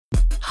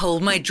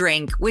Hold My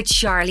Drink with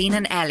Charleen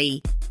and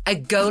Ellie, a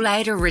Go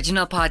Loud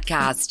original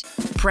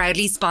podcast,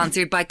 proudly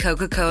sponsored by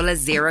Coca-Cola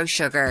Zero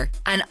Sugar.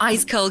 An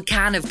ice cold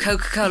can of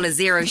Coca-Cola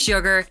Zero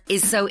Sugar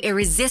is so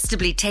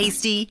irresistibly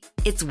tasty,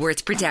 it's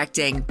worth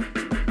protecting.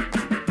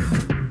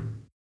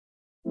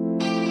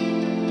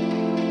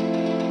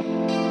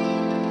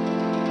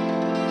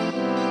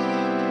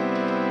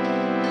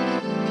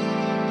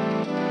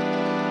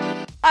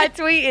 I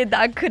tweeted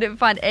that I couldn't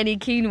find any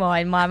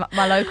quinoa in my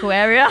local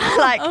area,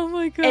 like oh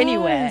my God.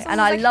 anywhere, and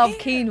I like, love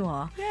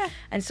quinoa. Yeah.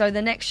 And so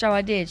the next show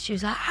I did, she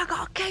was like, "I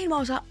got quinoa." I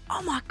was like,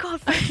 "Oh my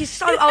God, thank you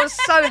so." I was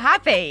so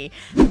happy.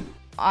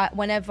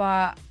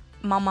 Whenever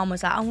my mum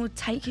was like, "I'm gonna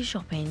take you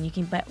shopping. You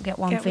can get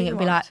one thing." It'd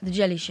be like the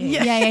jelly shoes.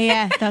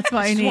 Yeah. That's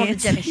what I Just want the need.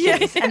 jelly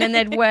shoes, and then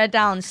they'd wear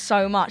down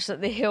so much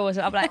that the heel was.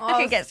 I'm like,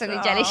 I could get some of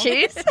the jelly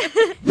shoes.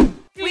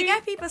 We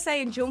get people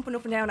saying jumping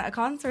up and down at a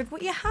concert,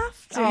 but you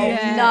have to. Oh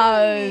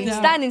no,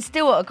 standing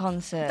still at a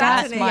concert.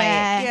 That's my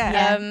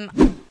yeah.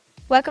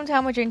 Welcome to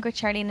Have My Drink with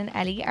Charleen and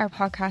Ellie. Our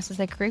podcast is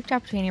like a group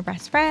chat between your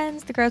best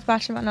friends. The girls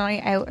bash them at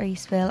night out, or you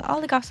spill all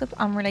the gossip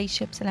on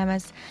relationships,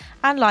 dilemmas,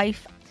 and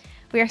life.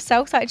 We are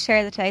so excited to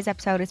share that today's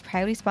episode is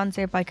proudly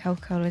sponsored by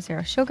Coca-Cola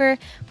Zero Sugar,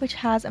 which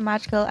has a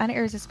magical and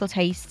irresistible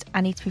taste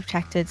and needs to be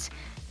protected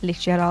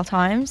literally at all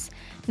times.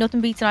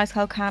 Nothing beats an ice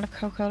cold can of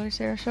Coca-Cola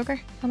Zero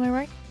Sugar. Am I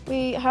right?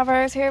 We have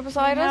ours here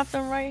beside We us. have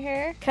them right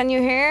here. Can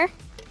you hear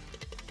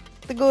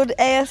the good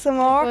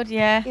ASMR? Good,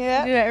 yeah.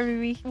 Yeah. We do it every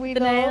week. We the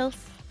do. nails.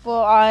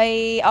 But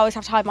I always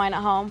have to hide mine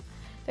at home.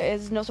 There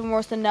is nothing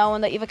worse than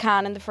knowing that you have a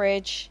can in the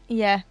fridge,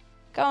 Yeah.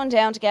 going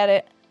down to get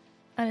it,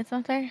 And it's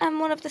not there. and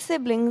one of the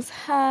siblings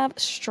have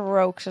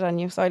stroked it on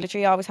you. So I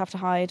literally always have to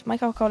hide my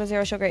Coca-Cola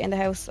Zero Sugar in the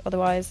house,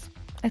 otherwise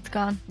It's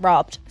gone.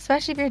 robbed.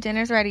 Especially if your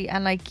dinner's ready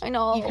and like I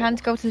know. you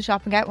can't go to the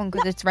shop and get one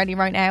because it's ready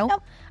right now.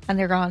 Nope. And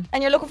they're gone.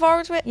 And you're looking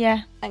forward to it,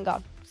 Yeah. and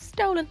gone.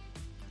 Stolen.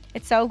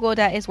 It's so good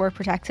that it's worth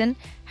protecting.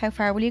 How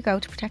far will you go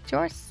to protect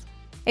yours?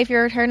 If you're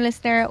a return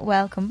listener,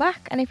 welcome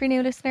back. And if you're a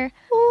new listener,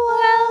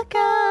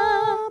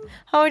 welcome.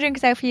 Home Drink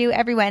is out for you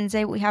every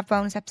Wednesday. We have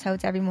bonus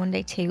episodes every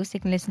Monday too, so you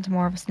can listen to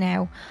more of us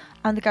now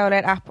on the Go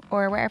Loud app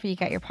or wherever you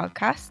get your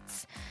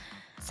podcasts.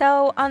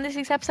 So on this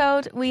week's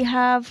episode, we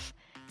have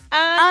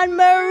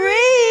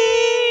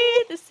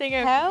Anne-Marie, the singer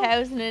of How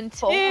 2002,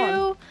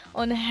 fun.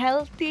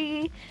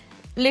 Unhealthy,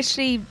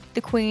 literally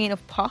the queen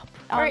of pop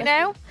right Honestly.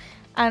 now,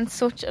 and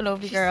such a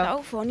lovely she's girl.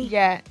 so funny.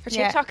 Yeah, Her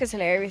yeah. TikTok is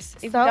hilarious.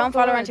 If So you don't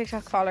follow her on good.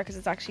 TikTok, follow her because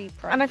it's actually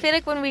private. And I feel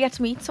like when we get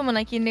to meet someone,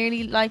 like you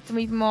nearly like them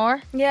even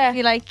more. yeah,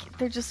 You like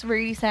they're just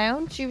really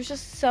sound. she was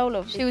just so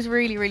lovely. She was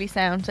really, really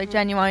sound. Like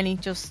genuinely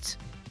just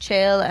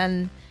chill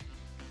and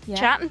yeah.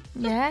 chatting,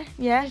 Yeah,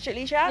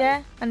 literally chatting.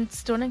 yeah, and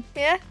stunning.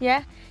 Yeah.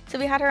 Yeah. So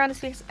we had her on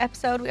this week's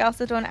episode. We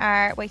also done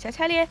our Wait Till I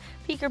Tell You,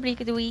 Peak or Bleak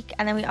of the Week,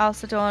 and then we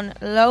also done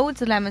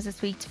loads of dilemmas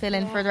this week to fill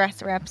in for the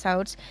rest of our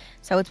episodes.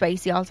 So it's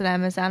basically all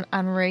dilemmas and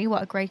Anne-Marie.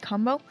 What a great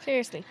combo.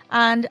 Seriously.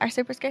 And our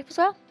Super Escape as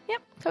well.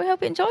 Yep. So we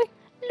hope you enjoy.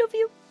 Love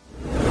you.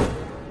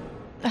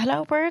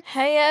 Hello, bird.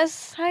 Hey,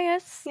 yes. Hi,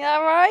 yes. You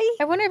alright?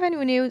 I wonder if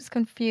anyone knew is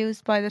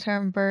confused by the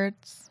term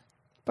birds.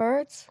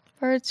 Birds?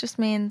 Birds just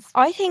means,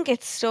 I think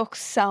it's stuck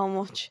so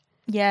much.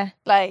 yeah,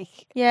 Like,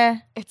 yeah,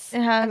 it's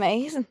it has.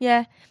 amazing.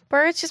 Yeah.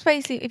 Birds just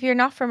basically, if you're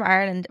not from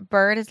Ireland,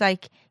 bird is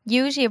like,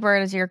 usually a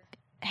bird is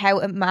how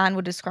a man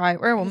would describe,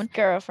 or a woman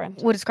Girlfriend.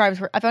 would describe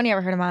his, I've only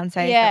ever heard a man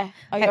say Yeah. it,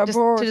 Oh, how- you're just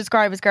bored. to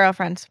describe his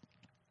girlfriend.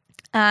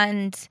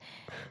 And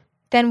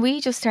then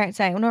we just started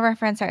saying, one of our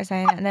friends started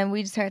saying it, and then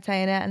we just started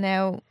saying it, and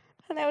now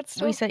I know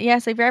it's we stuck. said, yeah,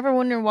 so if you're ever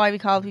wondering why we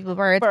call people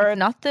birds, Bird. it's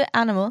not the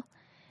animal,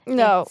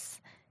 No. it's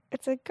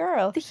It's a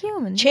girl. the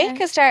human. Chick yeah.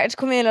 has started to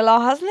come in a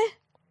lot, hasn't it?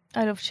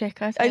 I love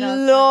Chick. I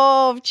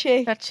love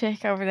Chick. that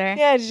Chick over there.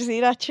 Yeah, did you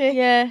see that Chick?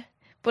 Yeah.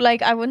 But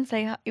like, you wouldn't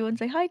say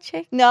hi,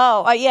 Chick.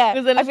 No, yeah.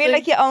 Was it I feel like-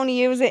 like you only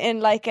use it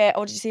in like,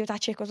 oh, did you see what that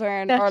chick was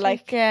wearing? That or Chick,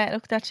 like, yeah,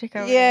 look, that Chick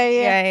over yeah,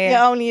 there. You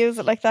only use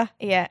it like that.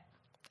 Yeah.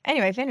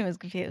 Anyway, if anyone's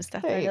confused,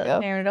 that's There how you we'll go.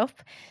 clear it up.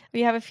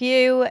 We have a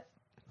few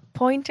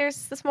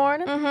pointers this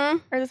morning Mm-hmm.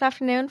 or this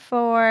afternoon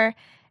for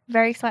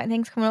very exciting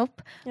things coming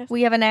up. Yes.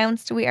 We have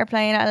announced we are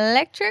playing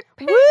Electric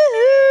Picnic.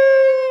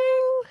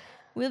 Woohoo!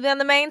 We'll be on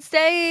the main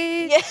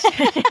stage.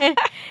 Yeah.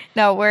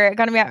 No, we're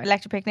going to be at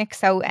Electric Picnic.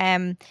 So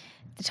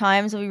the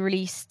times will be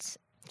released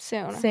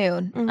Soon.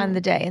 soon Mhm. and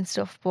the day and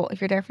stuff. But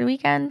if you're there for the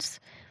weekend,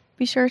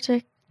 be sure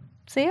to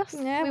see us.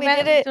 Yeah, we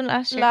went- did it done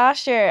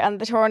last year and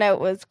the turnout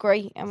was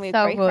great and we had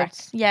So great good. crack.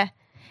 Yeah.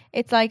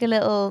 It's like a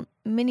little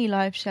mini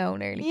live show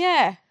nearly.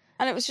 Yeah.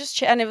 And it was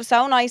just and it was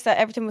so nice that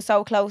everything was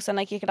so close and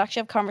like you could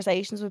actually have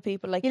conversations with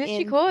people like You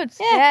literally in- could.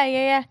 Yeah.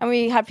 Yeah. And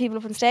we had people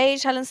up on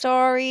stage telling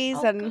stories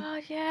Oh and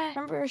God, yeah.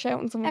 remember we were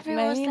shouting someone's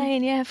Everyone was name.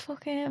 saying, yeah,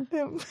 fuck him.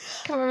 Can't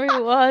remember who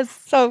it was.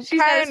 So She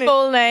said his carnage,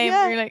 full name.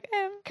 Yeah. You're like,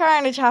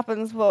 carnage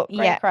happens, but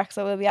great Yeah. crack.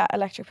 So we'll be at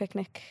Electric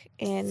Picnic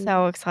in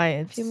so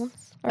excited. a few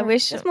months. I or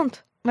wish- this month.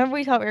 Remember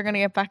we thought we were going to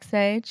get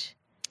backstage?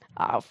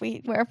 If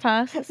we Wear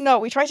passes. No,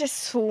 we tried to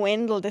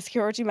swindle the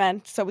security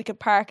men so we could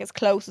park as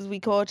close as we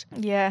could.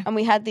 Yeah. And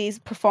we had these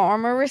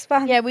performer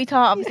wristbands. Yeah, we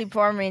thought obviously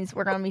performer means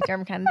we're going to meet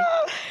Dermot Kennedy.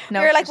 No,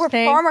 we were like, such we're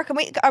thing. performer.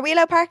 Are we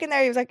allowed parking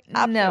there? He was like,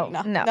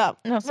 absolutely No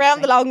such Round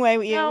thing. the long way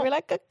with you. No. We're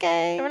like,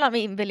 okay. We're not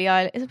meeting Billie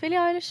Eilish. Is it Billie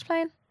Eilish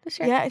playing this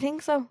year? Yeah, I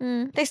think so.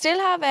 They still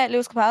have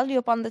Lewis Capaldi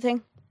up on the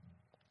thing.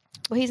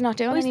 But he's not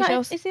doing any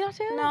shows. Is he not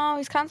doing it? No,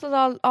 he's cancelled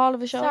all of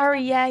his shows.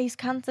 Sorry, yeah, he's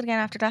cancelled again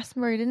after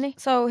Glastonbury, didn't he?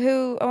 So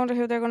I wonder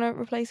who they're going to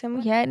replace him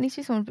with. Yeah, it needs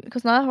to be someone,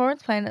 because Niall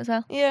Horan's playing it as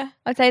well. Yeah.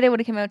 I'd say they would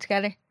have come out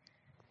together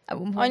at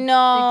one I point.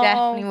 know. They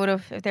definitely would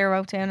have if they were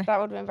out doing it. That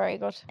would have been very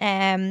good.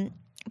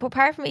 But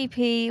apart from EP,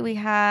 we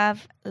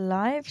have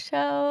live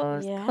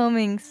shows Yeah.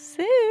 coming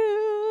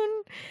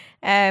soon.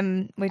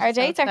 Which Our is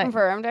dates are exciting.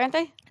 confirmed, aren't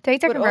they?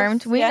 Dates are With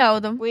confirmed. us, We yeah. know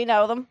them. We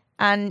know them.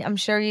 And I'm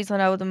sure you will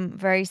know them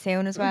very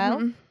soon as well.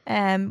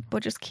 Mhm.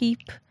 But just keep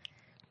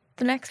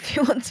the next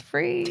few months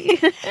free.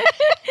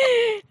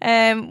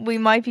 We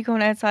might be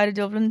coming outside of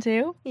Dublin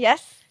too.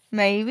 Yes.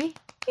 Maybe.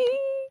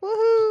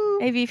 Woohoo.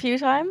 Maybe a few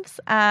times.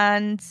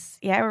 And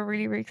yeah, we're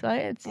really, really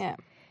excited. Yeah.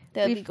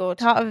 They'll be We've good.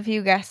 thought of a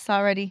few guests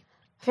already.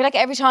 I feel like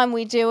every time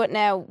we do it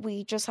now,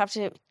 we just have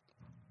to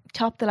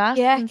Top the last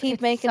ones. keep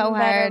It's making so them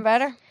better hard. and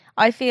better.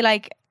 I feel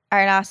like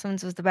our last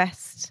ones was the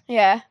best.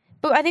 Yeah.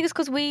 But I think it's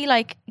because we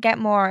like get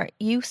more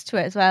used to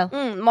it as well.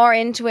 More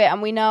into it,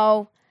 and we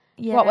know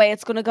Yeah. what way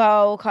it's going to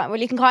go. Well,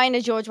 you can kind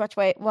of judge what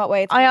way it's going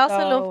to go. I also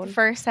love the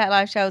first set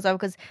live shows though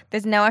because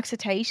there's no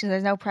expectation,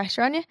 there's no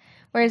pressure on you.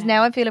 Whereas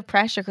now I feel a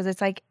pressure because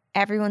it's like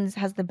everyone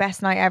has the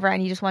best night ever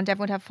and you just want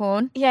everyone to have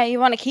fun. Yeah, you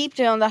want to keep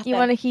doing that. You then.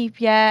 want to keep,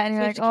 yeah, and So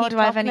you're you like, have to oh, keep do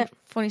I have topping any it.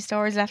 funny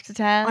stories left to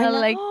tell? I know.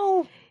 Like,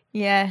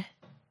 yeah.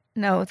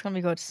 No, it's going to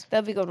be good.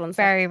 They'll be good ones.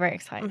 Very, very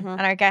exciting.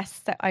 And our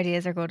guest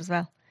ideas are good as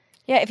well.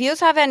 Yeah, if you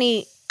have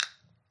any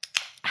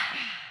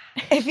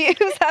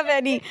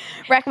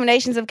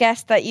recommendations of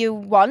guests that you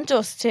want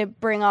us to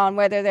bring on,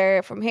 whether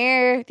they're from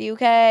here, the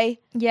UK,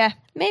 Yeah.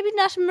 maybe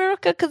not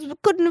America because we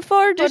couldn't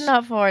afford it. Couldn't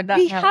afford that.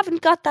 We no.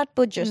 haven't got that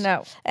budget.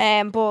 No.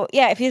 But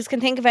yeah, if you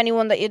can think of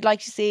anyone that you'd like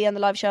to see on the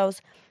live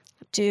shows,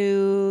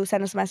 do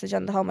send us a message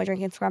on the Hold My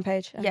Drink Instagram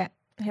page. Yeah.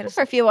 Hit us.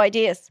 For a few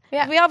ideas.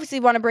 Yeah. We obviously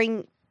want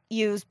to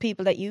use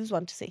people that you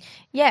want to see.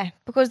 Yeah,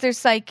 because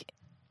there's like,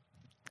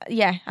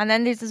 yeah, and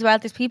then there's as well,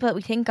 there's people that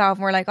we think of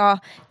and we're like, oh,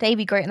 they'd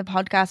be great in the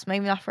podcast,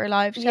 maybe not for a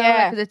live show.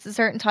 Yeah. Because it's a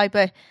certain type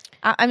of,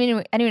 I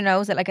mean, anyone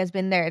knows that like has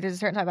been there, there's a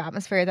certain type of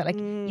atmosphere that like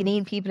you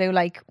need people who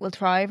like will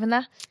thrive in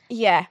that.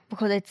 Yeah.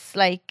 Because it's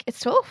like, it's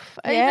tough.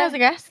 Even Yeah. as a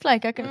guest,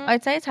 like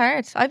I'd say it's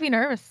hard. I'd be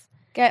nervous.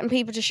 Getting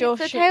people to show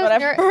It's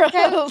whatever. €1,000 or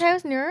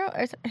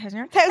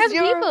 €1,000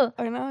 people.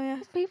 I know, yeah.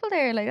 There's people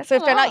there. Like, that's So a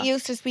if they're not lot.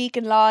 used to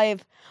speaking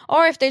live,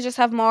 or if they just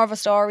have more of a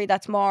story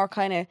that's more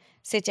kind of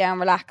sit down,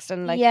 relaxed,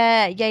 and like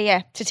yeah.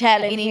 to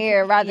tell in You need-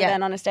 here rather yeah.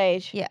 than on a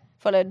stage, Yeah.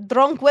 full of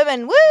drunk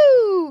women.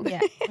 Woo! Yeah,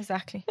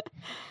 exactly.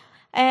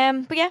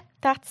 But yeah,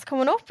 that's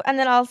coming up. And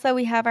then also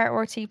we have our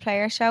RT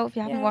Player show. If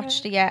you haven't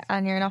watched it yet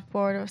and you're not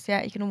bored of us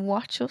yet, you can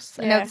watch us.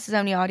 I know Yeah. this is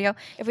only audio.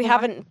 If we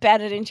haven't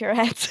bedded into your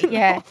heads,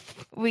 Yeah.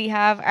 We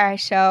have our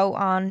show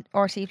on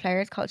RT Player.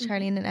 It's called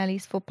Charleen and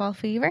Ellie's Football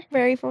Fever.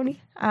 very funny.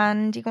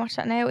 And you can watch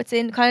that now. It's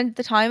in kind of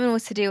the timing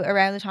was to do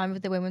around the time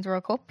of the Women's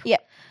World Cup. Yeah.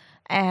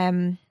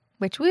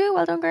 Which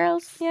well done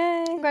girls.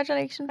 Yay!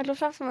 Congratulations. I'd love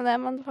to have some of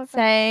them on the podcast.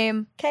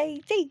 Same.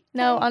 Katie.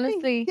 No, Katie.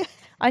 honestly,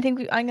 I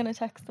think I'm gonna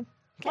text them.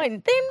 No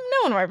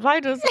one will reply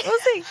to us. We'll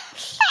see.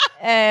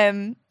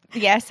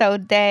 Yeah, so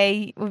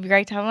they would be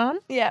great to have on.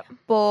 Yeah.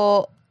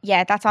 But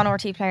yeah, that's on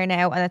RT Player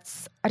now, and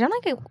it's I don't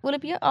like it. Will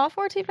it be off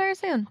RT Player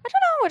soon?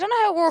 I don't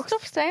know how it works.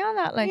 Stuff stay on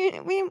that, like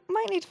We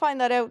might need to find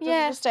that out. Does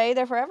Yeah. it just stay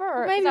there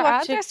forever, or Maybe is our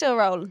watch ads it. are still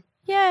rolling?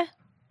 yeah.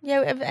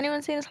 Have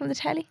anyone seen us on the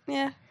telly?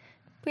 Yeah.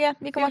 But yeah, you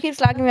can People watch. keep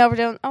slagging me over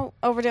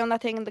doing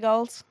that thing in the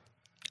goals.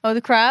 Oh,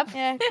 the crab.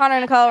 Yeah, Connor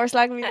and Nicole were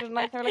slagging me the other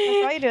night. They were like,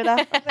 "I saw you do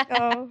that." I was like,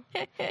 "Oh."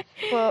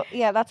 But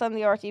yeah, that's on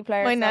the RT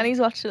Player. My so-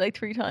 nanny's watched it like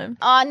 3 times.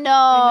 Oh no,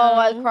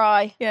 I'll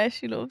cry. Yeah,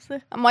 she loves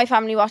it. And my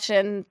family watched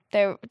it, and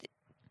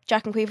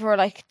Jack and Queefer were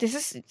like, "This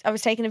is." I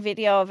was taking a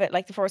video of it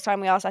like the first time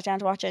we all sat down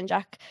to watch it, and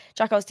Jack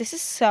goes, "This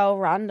is so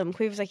random."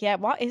 Queefer's like, "Yeah,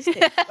 what is this?"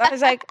 I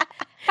was like,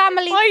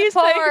 "Family Why are you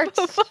support."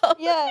 saying football?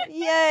 Yeah,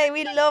 yay,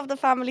 we love the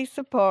family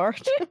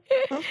support.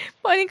 Well,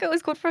 I think it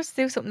was good for us to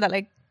do something that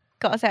like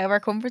got us out of our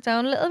comfort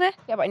zone a little bit.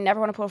 Yeah, but I never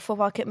want to put a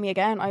football kit in me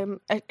again.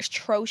 I'm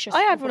atrocious. I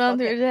with had one on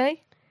the football other kit.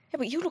 day. Yeah,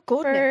 but you look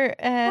good. For,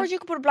 Or you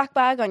could put a black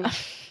bag on you.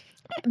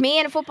 Me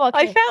and a football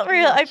kit. I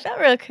felt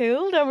real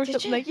cool. There was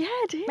Did something you? like, yeah,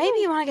 I do. Maybe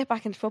you want to get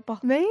back into football.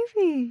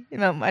 Maybe.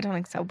 No, I don't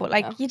think so. But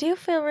like, No. you do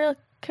feel real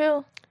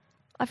cool.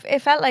 It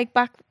felt like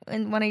back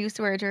when I used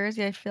to wear a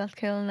jersey, I felt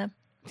cool now.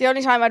 The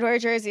only time I'd wear a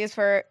jersey is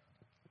for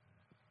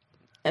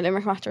a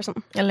Limerick match or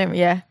something.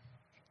 Yeah.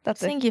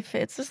 That's I it. think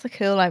it's just a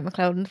cool like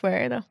McLeod to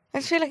wear though. I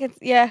just feel like it's,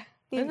 yeah.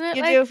 You, Isn't it?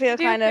 you Like, do feel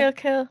kind of. feel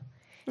cool.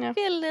 Yeah.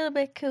 Feel a little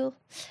bit cool.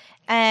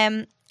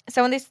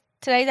 So in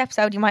today's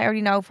episode, you might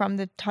already know from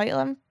the title,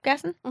 I'm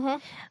guessing.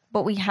 Mhm.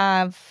 But we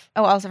have,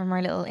 also from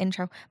our little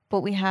intro,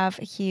 but we have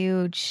a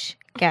huge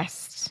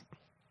guest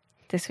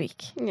this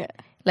week. Yeah.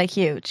 like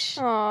huge.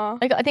 Aw.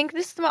 Like I think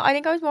I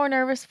think I was more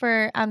nervous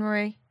for Anne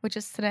Marie, which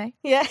is today,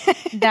 Yeah.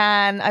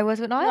 than I was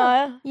with Niall.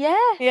 Niall. Yeah.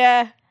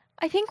 Yeah.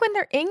 I think when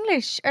they're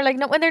English or like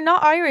when they're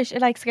not Irish,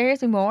 it like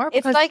scares me more.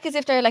 It's like as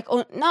if they're like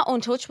not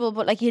untouchable,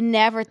 but like you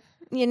never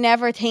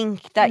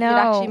think that you'd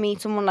actually meet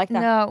someone like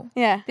that. No.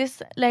 Yeah.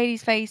 This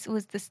lady's face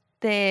was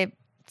the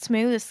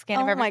smoothest skin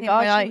I've Oh ever my seen in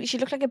my god, life. she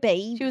looked like a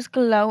baby. She was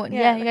glowing. Yeah,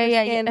 Yeah, like yeah, her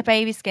yeah. skin. A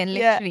baby skin,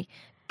 Yeah. literally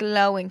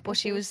glowing. But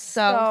she was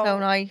so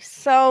nice.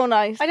 So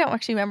nice. I don't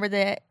actually remember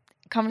the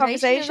conversation.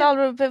 It was Conversation?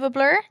 all a bit of a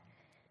blur.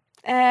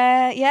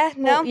 Yeah,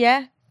 no. But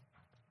yeah.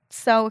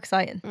 So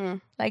exciting.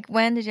 Mm. Like,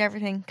 when did you ever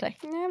think? Like,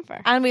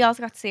 Never. and we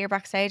also got to see her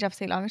backstage,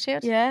 obviously,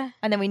 Longitude. Yeah.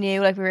 And then we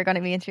knew like we were going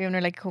to be interviewing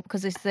her, like,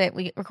 because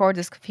we recorded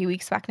this a few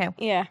weeks back now.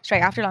 Yeah. Straight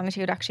after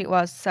Longitude, actually, it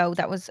was. So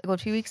that was a good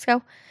few weeks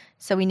ago.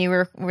 So we knew we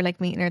were like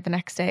meeting her the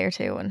next day or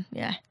two. And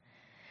yeah.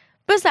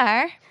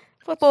 Bizarre.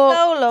 But so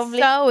lovely.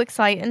 So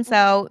exciting.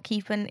 So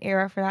keep an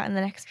ear out for that in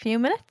the next few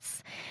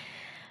minutes.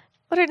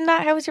 Other than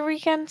that, how was your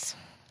weekend?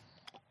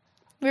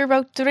 We were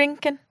both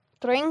drinking.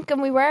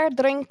 We were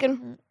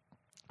drinking.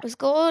 It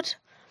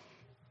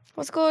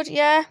was good.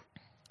 Yeah.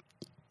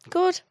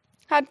 Good.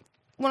 Had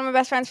one of my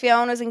best friends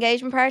Fiona's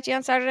engagement party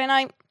on Saturday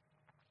night.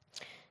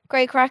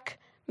 Great crack.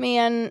 Me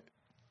and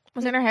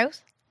Was it in her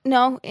house?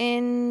 no,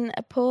 in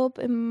a pub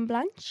in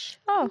Blanche.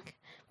 Oh.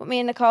 With me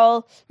and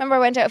Nicole. Remember I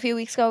went out a few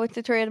weeks ago with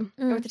the three of them,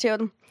 or with the two of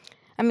them.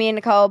 And me and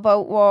Nicole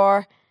both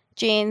wore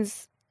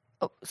jeans,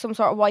 some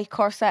sort of white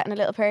corset and a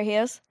little pair of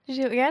heels. Did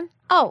you do it again?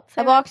 Oh,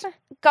 Same I answer?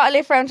 got a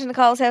lift round to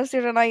Nicole's house the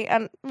other night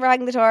and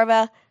rang the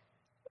doorbell.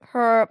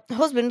 Her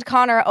husband,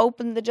 Connor,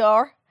 opened the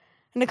door.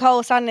 Nicole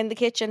was standing in the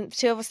kitchen, the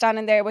two of us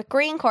standing there with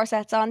green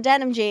corsets on,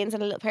 denim jeans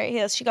and a little pair of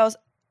heels. She goes,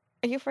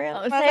 "Are you for real?"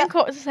 Oh, And I was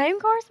like, the same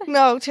course?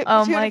 no, two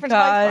Oh two my different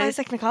times. God. I was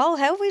like, Nicole,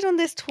 how have we done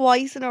this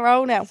twice in a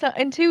row now? So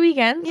in 2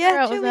 weekends?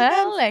 Yeah, or it 2 was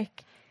well, weekends.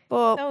 like,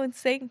 But so in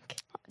sync.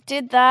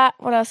 did that.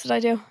 What else did I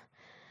do?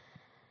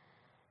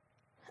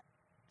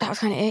 That was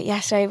kind of it.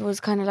 Yesterday was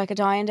kind of like a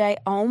dying day.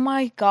 Oh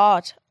my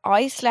God.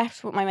 I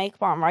slept with my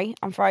makeup on, right,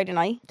 on Friday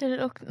night. Did it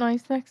look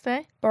nice next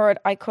day? Bird,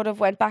 I could have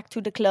went back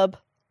to the club.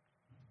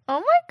 Oh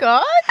my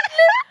God.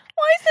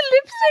 Why is the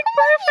lipstick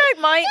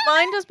perfect?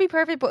 Mine does be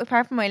perfect, but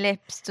apart from my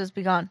lips, does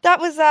be gone. That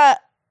was at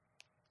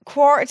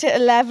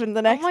 11:15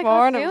 the next oh my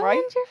morning, God, right?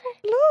 ruined your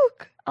face.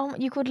 Look, Oh,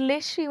 you could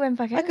literally went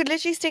back in. I could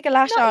literally stick a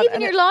lash Not on even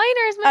and, your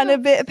liners, man. and a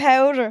bit of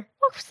powder.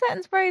 What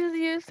setting spray did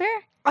you use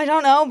there? I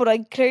don't know, but I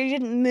clearly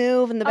didn't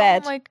move in the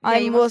bed. Oh my, I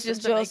you must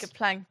just have been just like a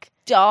plank.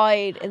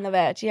 died in the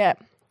bed, yeah.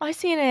 I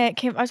seen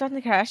Kim. I was watching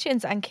the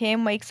Kardashians, and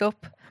Kim wakes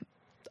up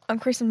on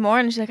Christmas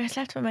morning. She's like, "I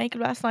slept with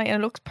makeup last night,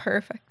 and it looks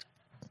perfect."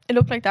 It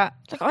looked like that.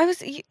 Like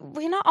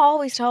we're not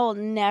always told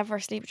never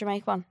sleep with your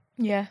makeup on.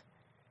 Yeah.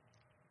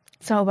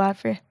 So bad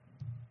for you.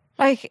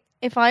 Like,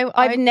 If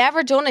I've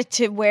never done it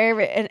to wear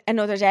it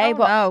another day,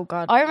 but oh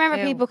God, I remember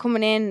ew. people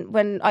coming in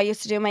when I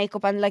used to do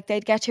makeup and like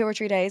they'd get 2 or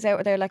 3 days out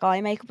with their like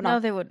eye makeup and No, all.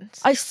 they wouldn't.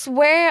 I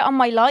swear on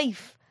my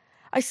life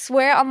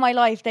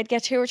they'd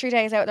get 2 or 3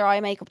 days out with their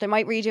eye makeup. They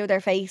might redo their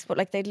face, but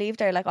like they'd leave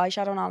their like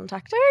eyeshadow and all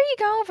intact. Where are you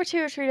going for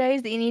 2 or 3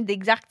 days that you need the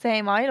exact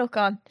same eye look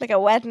on? Like a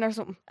wedding or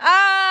something.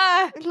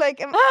 Like,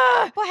 but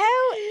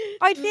how?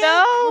 I'd feel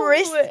No.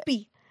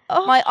 crispy.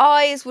 Oh. My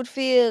eyes would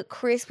feel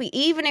crispy,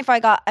 even if I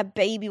got a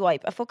baby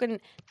wipe, a fucking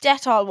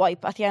Dettol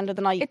wipe at the end of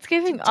the night. It's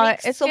giving to eye.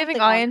 take It's something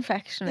giving eye on.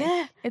 infection.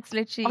 Yeah. It's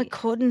literally I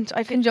couldn't.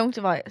 I couldn't.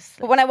 conjunctivitis.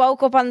 But when I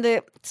woke up on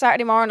the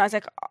Saturday morning, I was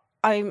like,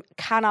 I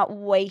cannot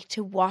wait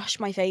to wash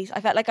my face.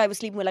 I felt like I was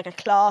sleeping with like a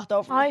cloth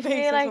over my I face.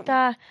 feel or like something.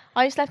 that.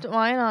 I slept with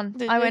mine on.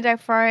 Did I you? went out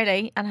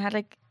Friday and I had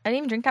like I didn't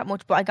even drink that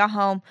much, but I got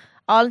home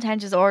all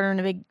intentions of ordering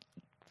a big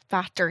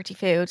fat dirty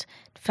food.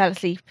 Fell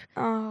asleep.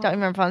 Oh. Don't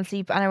remember falling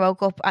asleep, and I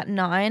woke up at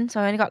 9, so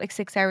I only got like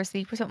 6 hours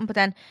sleep or something. But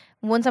then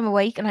once I'm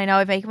awake and I know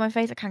I've makeup on my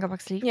face, I can't go back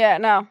to sleep. Yeah,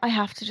 no. I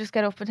have to just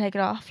get up and take it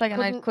off. Like, and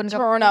I couldn't go.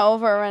 turn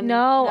over and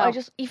No, I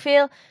just you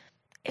feel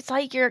it's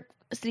like you're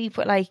asleep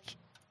with like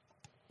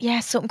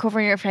something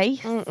covering your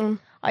face. Mm-mm.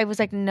 I was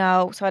like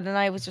no, so then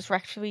I was just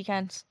wrecked for the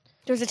weekend.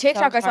 There was a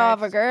TikTok I saw of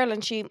a hard. girl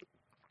and she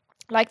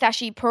like that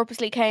she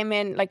purposely came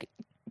in like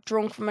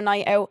drunk from a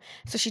night out,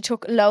 so she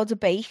took loads of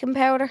baking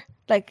powder,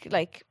 like a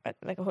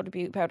Huda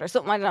Beauty powder or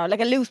something, I don't know, like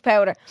a loose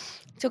powder.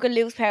 Took a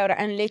loose powder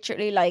and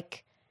literally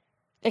like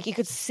you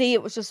could see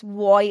it was just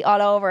white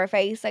all over her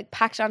face, like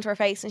packed onto her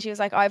face, and she was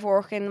like, "I've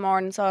work in the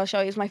morning, so I'll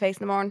show you my face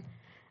in the morning."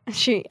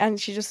 And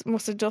she just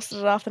must have dusted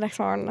it off the next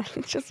morning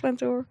and just went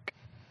to work.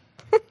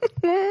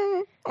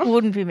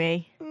 Wouldn't be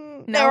me.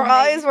 No Her way.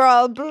 eyes were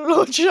all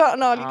bloodshot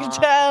and all. You could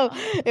tell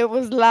it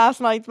was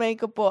last night's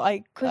makeup, but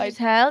Could you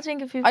tell?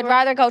 Think if you I'd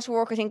rather go to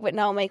work, I think, with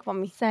no makeup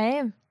on me.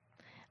 same.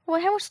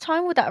 Well, how much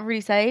time would that have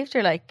really saved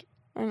you? Like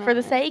for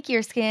the sake of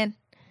your skin,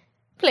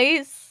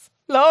 please.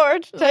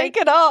 Lord, take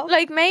it off.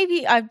 Like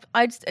maybe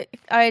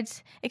I'd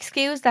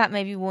excuse that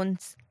maybe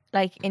once,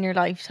 like in your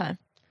lifetime.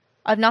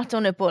 I've not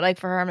done it, but like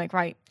for her, I'm like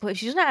right. But if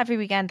she's doing it every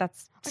weekend, I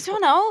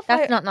don't know.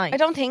 that's not nice. I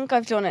don't think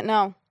I've done it.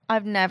 No,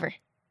 I've never.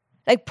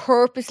 Like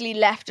purposely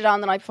left it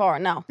on the night before?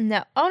 No.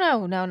 No.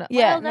 Oh no.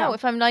 Yeah, Well, no. no.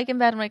 If I'm like in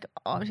bed, I'm like,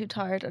 oh, I'm too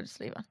tired. I'll just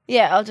leave it on.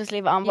 Yeah, I'll just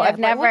leave it on. But Yeah, I've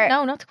never.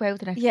 no, not to go out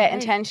the next Yeah, day.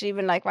 intentionally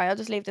been like, right, I'll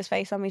just leave this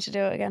face on me to do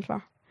it again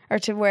tomorrow, or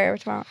to wear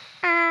it tomorrow.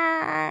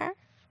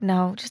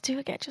 No, just do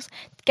it again. Just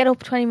get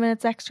up 20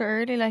 minutes extra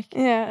early, like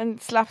Yeah,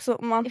 and slap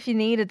something on. if you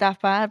need it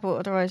that bad, but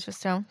otherwise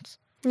just don't.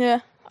 Yeah.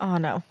 Oh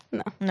no.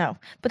 No.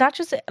 But that's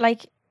just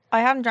like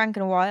I haven't drank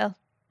in a while,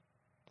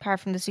 apart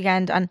from this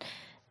weekend, and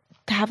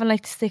having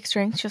like the 6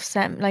 drinks just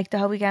sent like the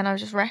whole weekend I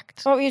was just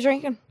wrecked. What were you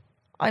drinking?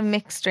 I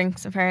mixed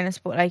drinks in fairness,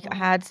 but like I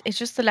had it's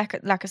just the lack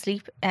of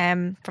sleep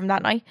from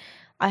that night.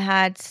 I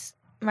had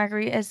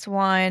margaritas,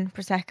 wine,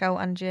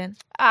 prosecco, and gin.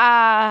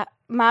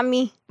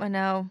 Mammy. I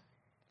know.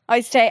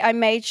 I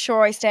made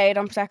sure I stayed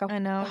on prosecco. I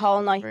know. The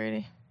whole night.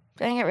 Really.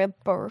 I didn't get real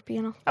burpy,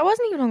 you know. I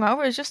wasn't even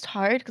hungover. It was just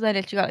tired because I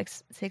literally got like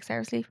 6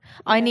 hours sleep.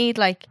 I need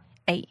like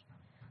 8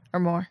 or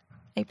more.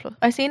 8 plus.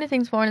 I seen a thing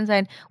this morning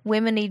saying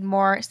women need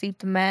more sleep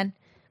than men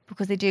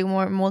because they do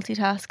more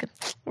multitasking.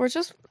 We're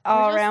just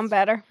all around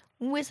better.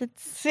 Wizards.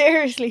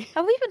 Seriously.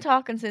 Have we been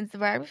talking since the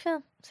Barbie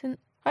film? Since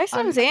I still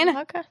haven't seen it.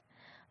 Okay.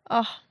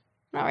 Oh,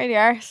 Not really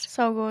arsed.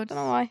 so good. Don't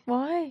know why.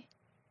 Why?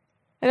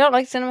 I don't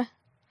like cinema.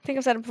 I think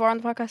I've said it before on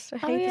the podcast. I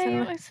hate Oh the yeah, cinema.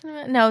 you like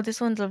cinema. No,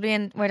 this one's lovely,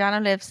 and where Dana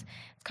lives,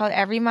 it's called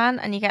Everyman,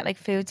 and you get like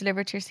food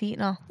delivered to your seat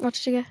and all. What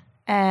did you get?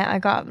 I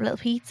got a little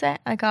pizza.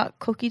 I got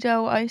cookie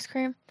dough ice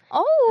cream,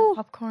 Oh,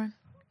 popcorn,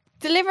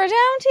 deliver down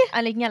to you.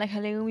 and you can get like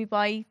halloumi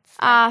bites,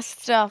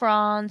 Stuff.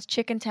 prawns,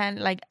 chicken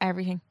tender, like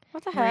everything.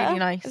 What the really hell?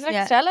 nice, Is it like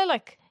yeah. Stella?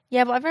 Like,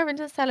 Yeah, but I've never been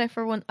to the cellar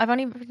for one. I've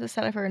only been to the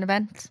cellar for an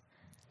event.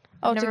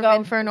 oh, I've to never go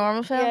been for a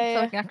normal film, Yeah, so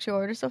I yeah. can actually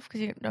order stuff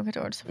because you don't get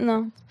to order stuff.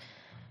 No.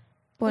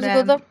 But, Was it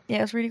good though? Yeah,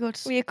 it was really good.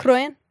 Were you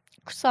crying?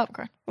 Stop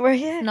crying. Were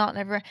you? Not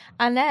never.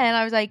 And then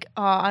I was like,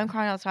 oh, I'm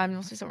crying all the time. There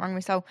must be something wrong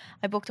with me. So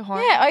I booked a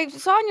horse. Yeah, I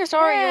saw on your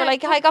story. You Yeah. were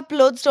like, I got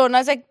blood stone. I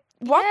was like,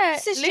 what Yeah,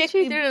 is this literally shit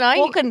through you the night.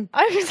 booking?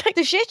 I was like,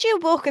 The shit you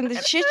book and the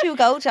shit you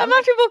go to. I'm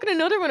after booking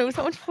another one. It was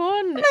so much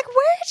fun. I'm like,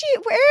 where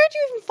do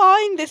you even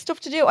find this stuff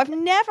to do? I've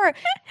never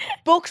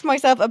booked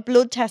myself a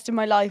blood test in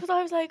my life. Because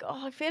I was like,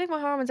 oh, I feel like my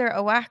hormones are out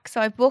of whack.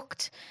 So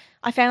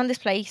I found this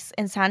place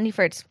in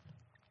Sandyford,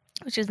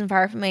 which isn't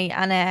far from me,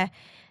 and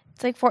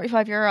it's like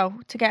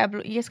 €45 to get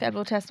you just get a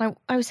blood test. And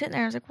I was sitting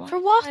there, I was like, what? For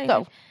what Why?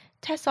 though?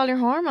 Test all your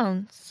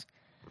hormones.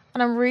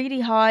 And I'm really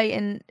high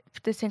in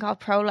this thing called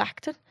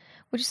prolactin,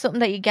 which is something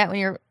that you get when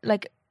you're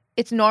like,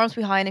 it's normal to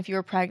be high in if you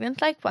were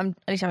pregnant, like, but at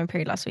least I had my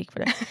period last week,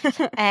 but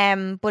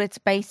but it's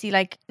basically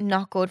like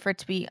not good for it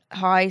to be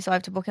high, so I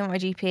have to book in with my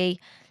GP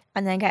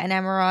and then get an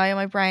MRI on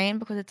my brain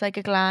because it's like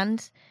a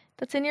gland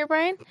that's in your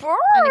brain.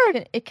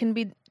 And it can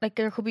be like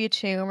there could be a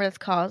tumour that's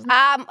causing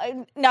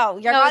it. No,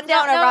 you're No, gone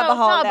down a rabbit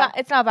hole now.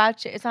 it's not bad.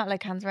 It's not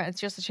like cancer. It's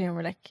just a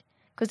tumour, like,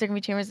 because there can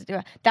be tumours that do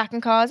it. That can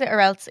cause it, or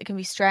else it can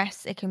be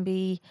stress. It can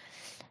be.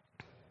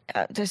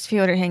 There's a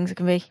few other things it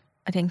can be,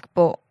 I think,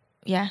 but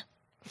yeah.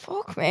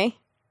 Fuck me.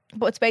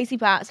 But it's basically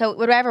bad. So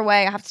whatever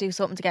way, I have to do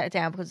something to get it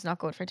down because it's not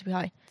good for it to be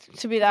high.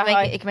 To be that It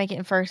high. can make it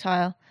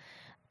infertile,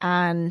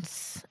 and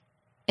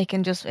it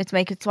can just it's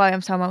why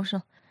I'm so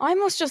emotional. I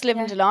must just live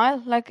in Yeah.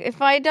 denial. Like,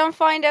 if I don't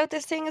find out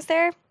this thing is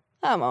there,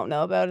 I won't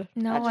know about it.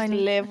 No, I'll I just know.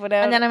 live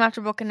without And then it. I'm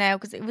after booking now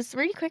because it was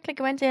really quick. Like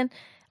I went in,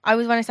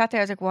 when I sat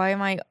there, I was like, why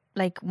am I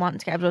like wanting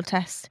to get a blood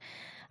test?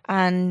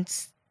 And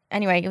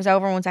anyway, it was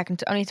over in 1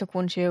 second. Only took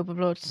 1 tube of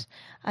blood,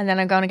 and then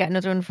I'm going to get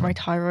another one for my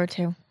thyroid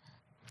too.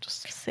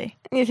 Just to see.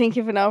 You think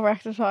you've an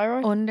overactive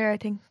thyroid? Under, I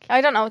think.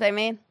 I don't know what they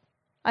mean.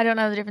 I don't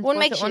know the difference. One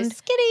Was makes it you under?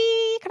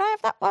 skitty. Can I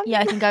have that one? Yeah,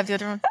 I think I have the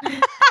other one.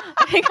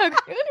 I think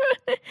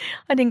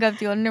I have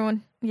the under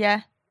one.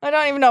 Yeah. I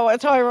don't even know what a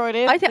thyroid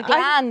is. I think- a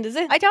gland, is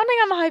it? I don't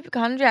think I'm a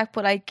hypochondriac,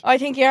 but like. I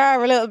think you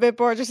are a little bit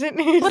bored just sitting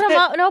here. But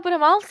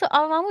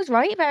I'm always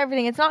right about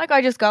everything. It's not like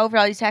I just go for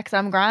all these texts.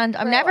 I'm grand.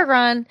 I'm never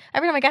grand.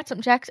 Every time I get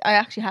something checked, I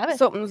actually have it.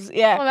 Something's,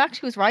 yeah. I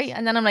actually was right,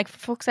 and then I'm like, for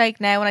fuck's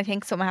sake, now when I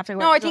think something, I have to go.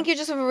 No, I think you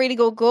just have a really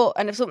good gut,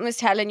 and if something is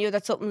telling you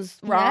that something's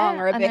wrong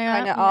or a and bit I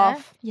kind of am,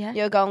 off, yeah.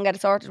 you'll go and get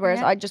it sorted.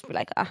 Whereas Yeah. I'd just be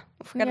like,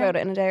 forget Yeah. about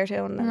it in a day or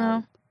two, and then No.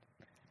 I'll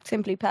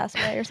simply pass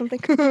away or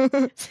something.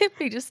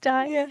 Simply just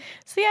die. Yeah.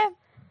 So yeah,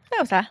 that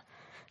was that.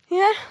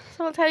 Yeah,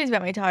 So I'll tell you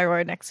about my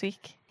thyroid next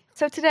week.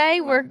 So today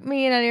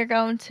me and Ellie are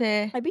going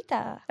to I beat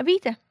that.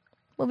 Ibiza.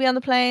 We'll be on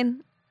the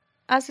plane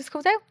as this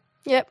comes out.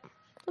 Yep.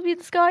 We'll be in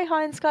the sky,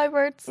 high in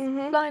skybirds,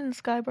 Mhm. flying in the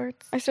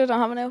skybirds. I still don't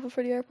have an outfit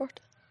for the airport.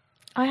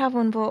 I have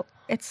one, but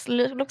it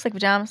looks like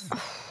pajamas.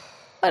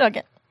 I don't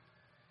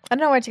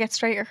know where to get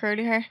straight or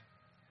curly hair.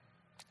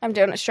 I'm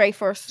doing it straight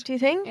first. Do you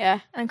think? Yeah,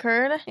 And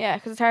curl it? yeah,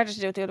 because it's harder to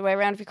do it the other way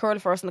around. If you curl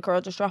it first and the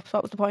curl just drops,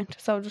 what was the point?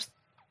 So just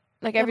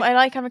like Yeah, every. but I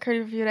like having a curly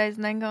for a few days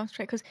and then going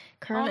straight because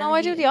curl. Oh no,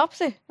 I do the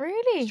opposite.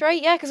 Really?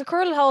 Straight, yeah, because a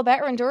curl will hold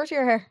better and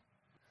dirtier hair.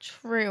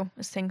 True,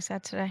 as things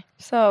said today.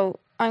 So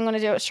I'm gonna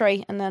do it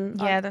straight and then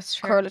Yeah, I'll that's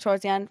true. curl it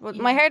towards the end. But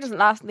my Yeah. hair doesn't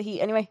last in the heat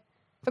anyway.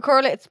 If I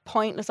curl it, it's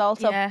pointless.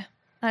 Also, Yeah,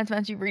 and it's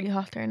meant to be really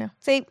hot there now.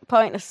 see,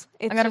 pointless.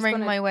 It's I'm gonna just bring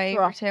my wave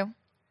drop. too.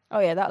 Oh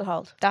yeah, that'll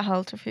hold. That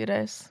holds for a few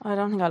days. I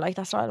don't think I like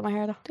that style of my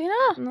hair though. Do you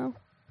know? No,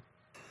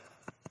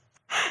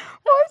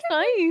 That's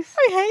nice.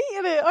 I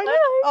hated it. I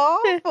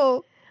liked look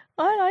awful.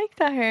 I like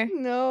that hair.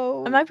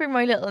 No. I might bring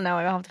my little now.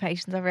 I don't have the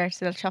patience over there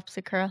to little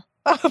chopstick curl.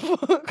 Oh,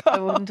 fuck I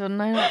off. wouldn't have done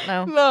that.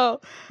 No. No.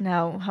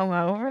 No.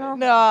 Hungover and all.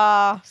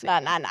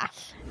 Nah.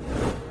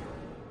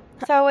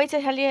 So wait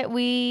to tell you,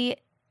 we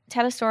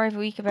tell a story every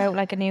week about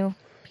like a new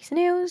piece of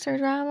news or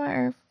drama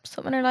or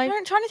something in our life.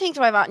 I'm trying to think,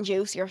 do I have that in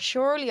juicier?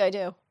 Surely I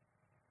do.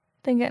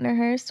 Then getting her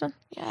hair done.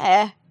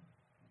 Yeah.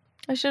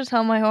 I should have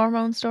told my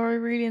hormone story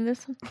really in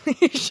this one.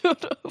 You should have.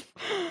 Do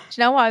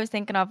you know what I was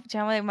thinking of? Do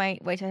you know what my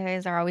wait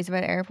to tell are always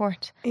about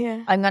airport?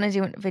 Yeah. I'm gonna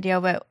do a video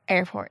about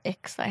airport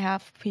icks I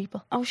have for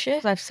people. Oh shit.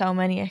 'Cause I have so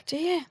many icks. Do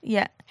you?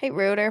 Yeah. Hate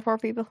rude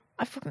airport people.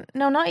 I fucking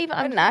no, not even.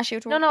 I didn't ask you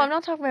to No, work no, there. I'm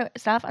not talking about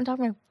staff. I'm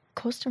talking about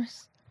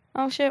customers.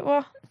 Oh shit,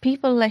 what?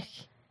 People like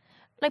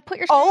put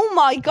your Oh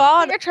my put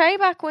god. your tray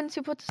back once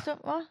you put the stuff.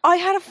 What? I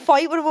had a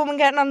fight with a woman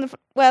getting on the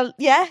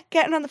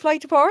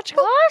flight to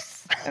Portugal.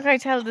 What? Okay,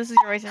 tell this is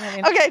your right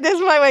opinion. Okay, this is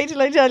my way till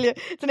I tell you.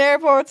 It's an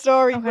airport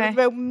story, but Okay. it's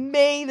about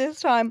me this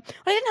time.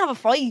 I didn't have a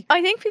fight.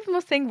 I think people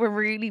must think we're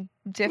really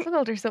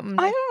difficult or something.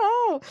 I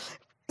don't know.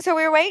 So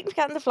we were waiting to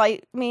get on the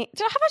flight. Have I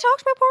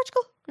talked about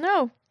Portugal?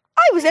 No.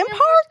 I was in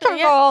Portugal.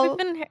 Yeah, we've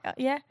been here.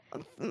 Yeah.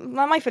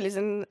 I might fill this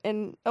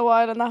in a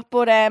while on that,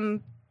 but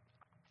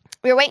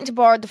we were waiting to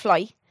board the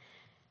flight,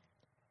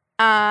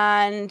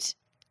 and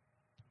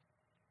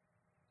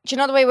do you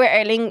know the way with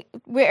Aer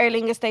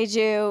Lingus they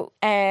do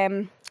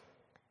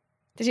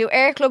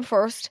Air Club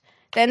first,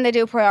 then they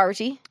do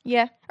priority,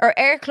 Yeah. or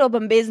Air Club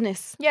and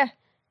business, Yeah.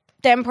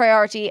 then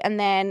priority, and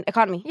then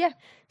economy. Yeah.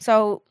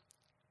 So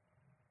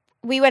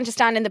we went to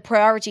stand in the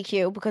priority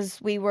queue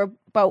because we were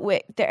both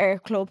with the Air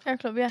Club Air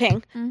club. Yeah.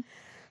 thing. Mm.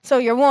 So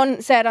your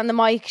one said on the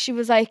mic, she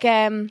was like,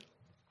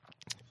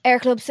 Air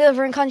Club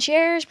Silver and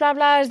Concierge, blah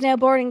blah, is now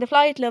boarding the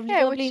flight. Lovely,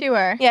 Yeah, lovely. which you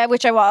were. Yeah,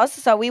 which I was.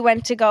 So we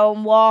went to go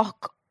and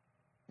walk.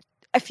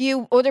 A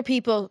few other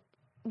people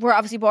were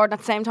obviously boarding at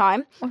the same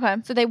time. Okay.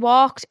 So they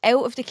walked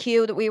out of the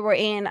queue that we were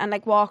in and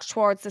like walked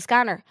towards the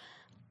scanner.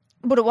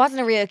 But it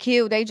wasn't a real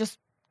queue. They just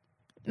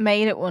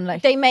Made it one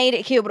like. they made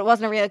it a queue, but it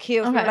wasn't a real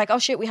queue. So we were Okay. like, oh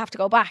shit, we have to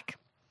go back.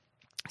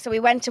 So we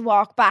went to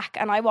walk back,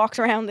 and I walked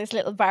around this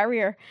little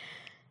barrier.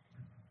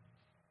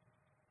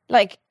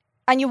 Like,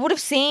 and you would have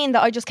seen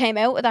that I just came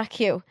out of that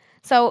queue.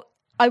 So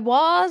I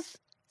was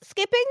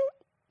skipping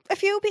a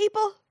few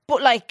people,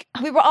 but like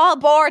we were all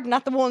boarding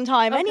at the one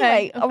time Okay,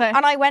 anyway. okay.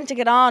 And I went to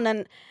get on,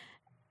 and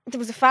there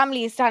was a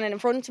family standing in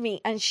front of me,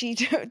 and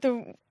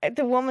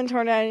the woman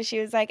turned around and she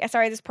was like,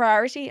 sorry, this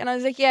priority. And I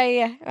was like,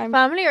 yeah, I'm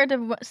Family or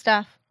the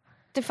staff?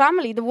 the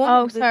family, the woman,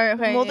 Oh, the sorry,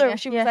 okay, mother, yeah,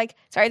 she yeah. was like,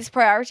 sorry, this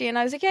priority. And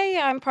I was like,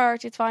 yeah, I'm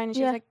priority, it's fine. And she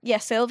Yeah. was like, yeah,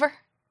 silver.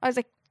 I was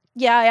like,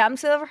 yeah, I am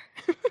silver.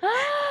 yeah.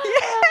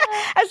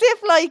 As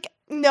if like,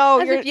 no,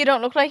 As you're... if you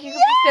don't look like you could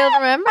be still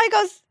remember. I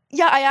goes,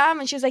 yeah, I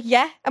am. And she was like,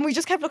 yeah. And we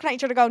just kept looking at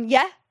each other going,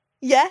 yeah.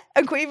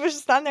 And Queeve was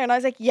just standing there, and I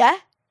was like, yeah.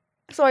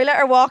 So I let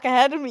her walk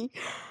ahead of me.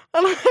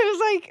 And I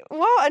was like,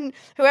 what? And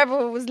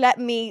whoever was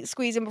letting me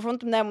squeeze in front of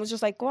them then was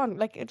just like, go on.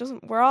 Like, it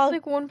doesn't, we're all,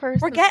 Like one person.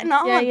 we're getting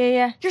on.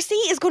 Yeah. Your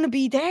seat is going to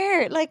be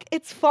there. Like,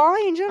 it's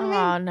fine. Do you know what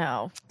I mean? Oh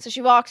no. So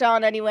she walked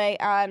on anyway,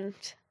 and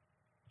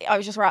I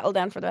was just rattled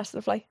down for the rest of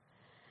the flight.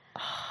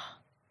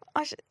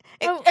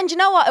 And do you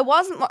know what? It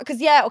wasn't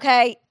because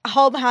I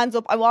hold my hands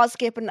up. I was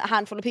skipping a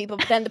handful of people,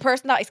 but then the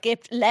person that I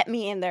skipped let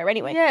me in there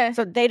anyway. Yeah.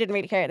 So they didn't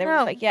really care. They were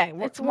just like, "Yeah,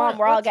 It's come on,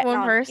 we're all what's getting one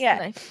on." person. Yeah.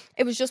 Like.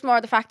 It was just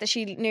more the fact that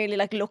she nearly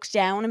like looked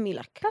down on me,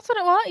 like, That's what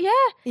it was.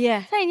 Yeah.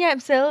 yeah. Saying I'm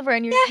silver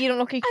and you don't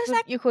look like I was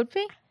like- you could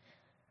be.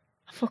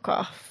 Fuck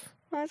off.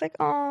 I was like,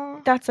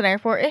 "Oh, That's an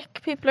airport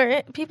ick. People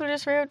are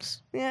just rude.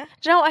 yeah."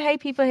 Do you know what I hate?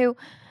 People who,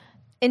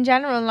 in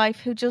general in life,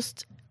 who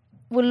just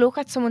will look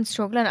at someone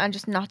struggling and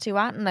just not do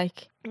that. And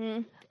like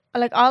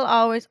I'll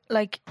always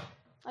like.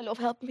 I love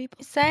helping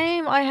people.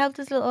 Same. I helped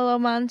this little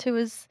old man to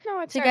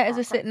get his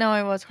assist. No,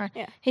 I was crying.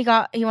 Yeah.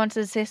 He wanted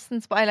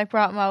assistance, but I like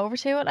brought him over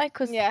to it, like,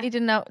 because Yeah. he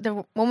didn't know. The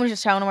woman was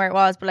just showing him where it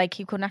was, but like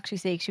he couldn't actually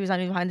see 'cause she was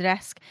only behind the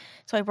desk.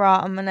 So I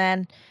brought him, and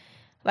then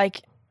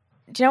like,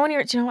 do you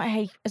know what I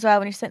hate as well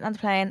when you're sitting on the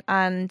plane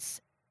and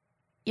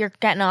you're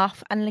getting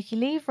off and like you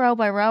leave row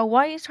by row.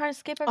 Why are you trying to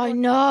skip everyone? I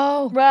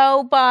know.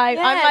 Row by.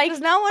 Yeah, I'm like, does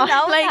no one I'm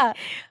know like, that?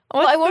 But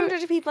what's I the- wonder,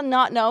 do people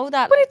not know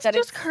that? But like, it's that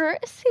just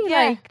courtesy.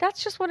 Yeah. Like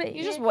that's just what it.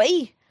 you just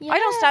wait. I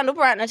don't Yeah. stand up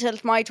right until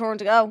it's my turn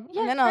to go,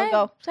 and then I'll same,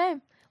 go.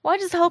 Same. Why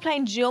does the whole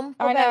plane jump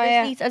I up know, out of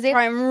yeah. the seats as if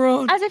Try and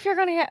run. as if you're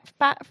gonna get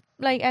back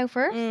like out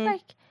first? Mm.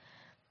 Like,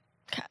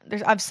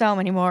 I've so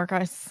many more,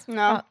 guys.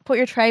 No. Put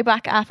your tray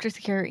back after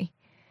security.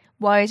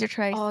 Why is your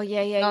tray Oh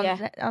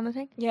yeah, on the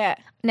thing? yeah.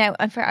 Now,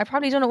 I've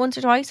probably done it once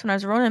or twice when I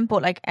was running,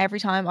 but like every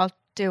time I'll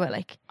do it.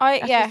 Like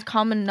that's Yeah. just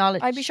common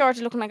knowledge. I'd be sure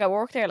to looking like I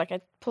work there. Like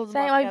I'd pull them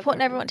Same. back I'd be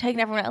together. taking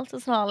everyone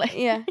else's and all. Like.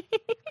 Yeah. Can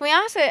we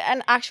ask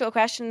an actual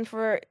question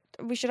for?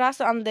 We should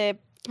ask it on the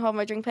Hold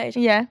My Drink page.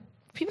 Yeah.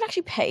 People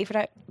actually pay for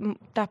that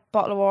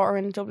bottle of water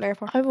in Dublin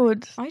Airport. I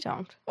would. I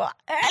don't. What?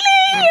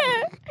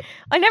 Ellie!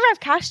 I never have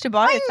cash to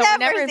buy it. So I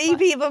never see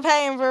people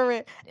paying for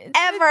it.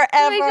 Ever.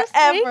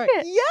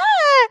 It?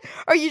 Yeah.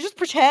 Or you just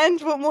pretend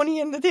to put money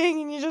in the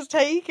thing and you just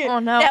take it. Oh,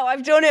 no. Now,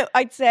 I've done it,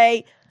 I'd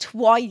say,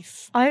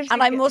 twice. I've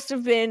And I must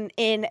have been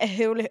in a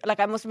hula, like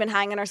I must have been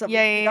hanging or something.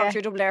 Yeah. Going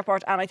through Dublin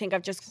Airport, and I think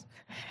I've just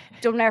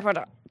Dublin Airport.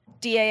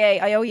 DAA,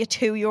 I owe you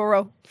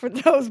 €2 for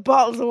those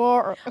bottles of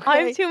water.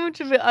 Okay? I'm too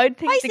much of it. I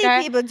think I the see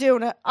guard. people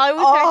doing it. I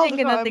was all there the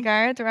thinking that the time.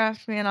 guards were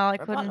after me and all. I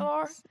For a bottle couldn't. of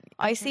water.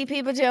 I see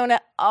people doing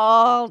it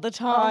all the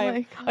time.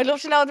 my God. I'd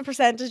love to know the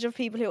percentage of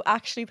people who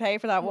actually pay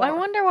for that water. I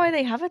wonder why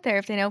they have it there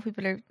if they know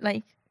people are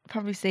like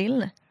probably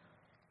stealing it.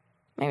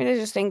 Maybe they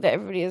just think that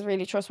everybody is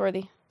really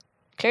trustworthy.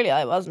 Clearly,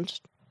 I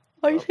wasn't.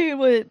 I think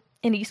with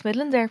in East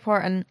Midlands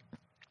Airport, and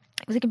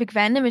it was like a big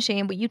vending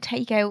machine, but you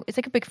take out, it's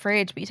like a big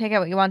fridge, but you take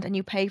out what you want and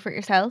you pay for it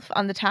yourself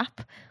on the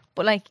tap.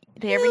 But like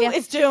they Who really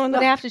is doing but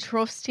they that? have to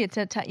trust you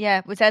to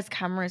yeah. It says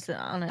cameras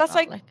on it. That's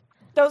not like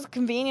those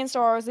convenience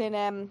stores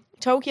in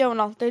Tokyo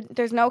and all.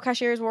 There's no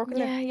cashiers working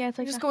there. yeah. It's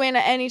You like just that. go in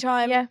at any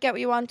time, Yeah. get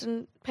what you want,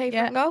 and pay for it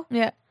Yeah. and go.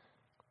 Yeah.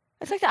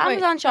 It's like the That's the way-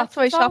 Amazon shops. that's the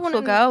way I saw shops one will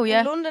in- go, yeah.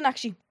 In London,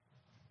 actually.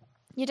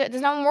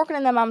 There's no one working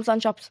in them Amazon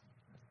shops.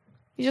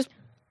 You just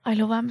I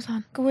love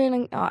Amazon. go in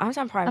and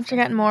Amazon Prime. After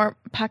getting more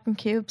packing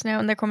cubes now,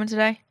 and they're coming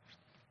today.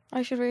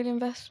 I should really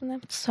invest in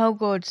them. So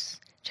good.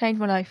 Changed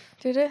my life.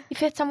 Did it? You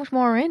fit so much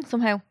more in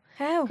somehow.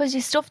 How? Because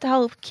you stuff the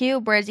whole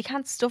cube, whereas you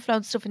can't stuff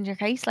loads of stuff into your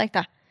case like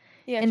that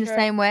Yeah, in the true.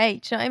 same way.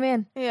 Do you know what I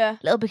mean? Yeah.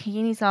 Little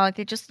bikinis and all, like,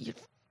 you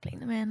fling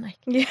them in. Like,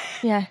 Yeah.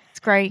 yeah, it's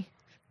great.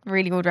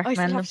 Really good. I still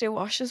Recommend have them. to do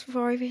washes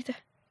before I eat it.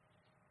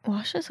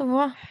 Washes or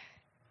what?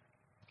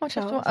 What,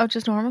 just, Clothes. oh,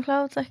 just normal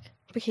clothes, like.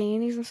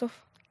 Bikinis and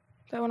stuff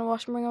that I want to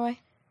wash and bring away.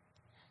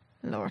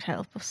 Lord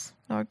help us.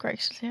 Lord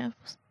graciously help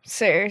us.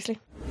 Seriously.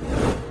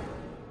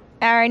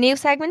 Our new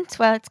segment,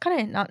 well, it's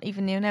kind of not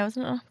even new now,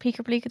 isn't it? Peak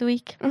or Bleak of the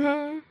week.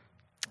 Mm-hmm.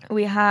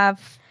 We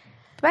have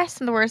the best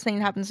and the worst thing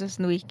that happens to us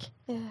in the week.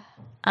 Yeah.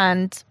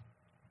 And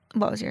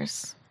what was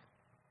yours?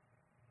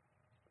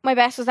 My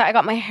best was that I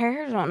got my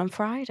hair done on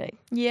Friday.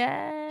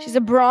 Yeah. She's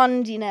a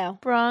blondie now.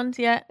 bronze,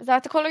 yeah. Is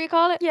that the colour you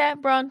call it? Yeah,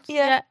 bronze. Yeah.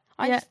 Yeah.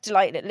 I'm yeah. just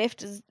delighted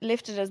it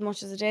lifted as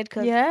much as it did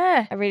because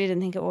Yeah. I really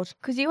didn't think it would.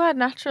 Because you had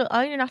natural,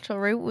 all your natural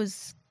root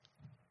was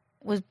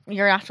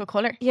your natural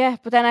colour. Yeah,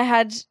 but then I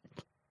had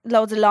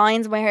loads of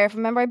lines in my hair.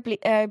 Remember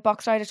I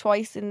box dyed it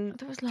twice in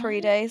There was 3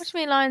 lines. days. What do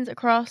you mean lines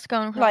across,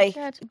 going across? Like,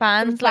 yeah, There was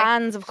bands. Like,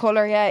 bands of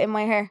colour, yeah, in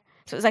my hair.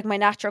 So it was like my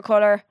natural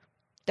colour,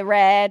 the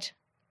red,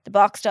 the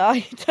box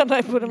dye that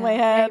I put in my yeah,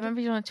 I head.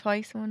 remember you done it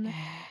twice in one day.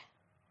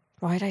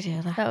 Why did I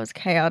do that? That was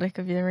chaotic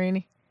of you,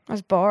 really. I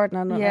was bored and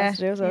I had nothing Yeah, else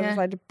to do, so I yeah.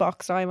 decided to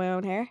box dye my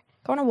own hair.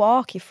 Go on a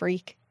walk, you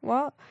freak.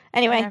 What?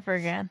 Anyway, Never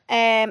again.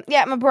 yeah,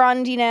 I'm a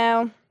blondie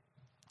now.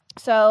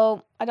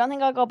 So I don't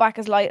think I'll go back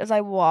as light as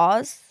I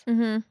was.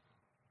 Mm-hmm.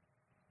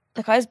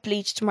 Like I was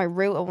bleached to my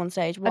root at one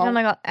stage. I don't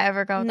think I'll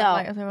ever go that No,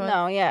 light as I was.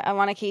 no, yeah. I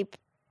want to keep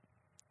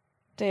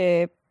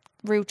the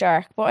root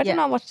dark, but I don't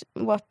Yeah. know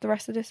what the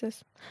rest of this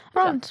is.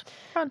 Front.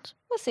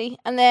 We'll see.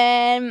 And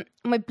then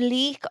my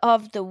bleak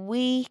of the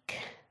week.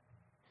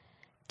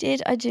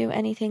 Did I do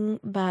anything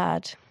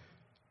bad?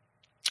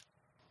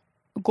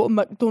 I got a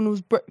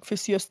McDonald's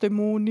breakfast yesterday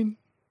morning.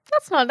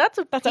 That's a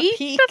That's a peak.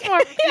 peak. That's more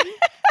peak.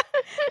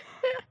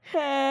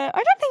 I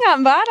don't think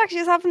I'm bad. Actually,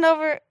 it's happened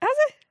over. Has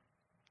it?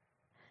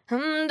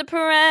 I'm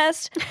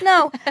depressed.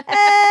 No.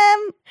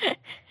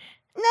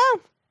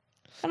 No.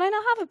 Can I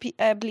not have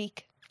a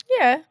bleak?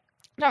 Yeah.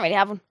 I don't really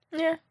have one.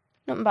 Yeah.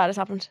 Nothing bad has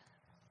happened.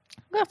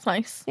 That's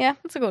nice. Yeah.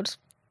 That's a good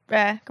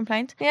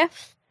complaint. Yeah.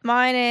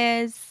 Mine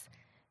is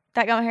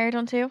that I got my hair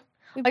done too.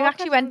 We I both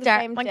actually got went them the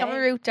dark. same I got my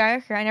day. root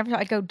darker. I never thought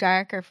I'd go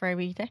darker for a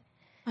weekday.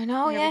 I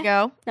know, Here yeah. we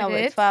go. No, I but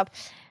did. it's fab.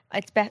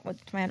 It's bet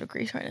my head with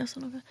grease right now,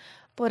 son of a.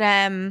 But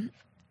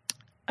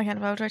I can't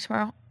blow dry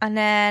tomorrow. And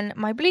then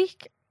my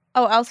bleak.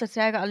 Oh, also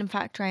today I got a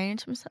lymphatic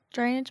drainage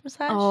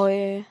massage. Oh,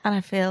 yeah. And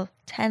I feel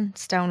 10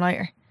 stone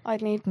lighter.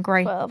 I'd need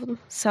Great. 12 of them.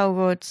 So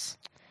good.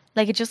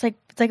 Like it just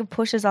it's like it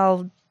pushes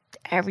all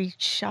every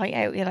shite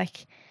out you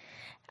like.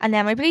 And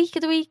then my bleak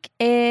of the week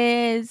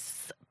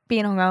is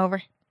being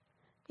hungover.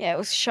 Yeah, it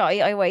was shy.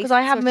 I waited Because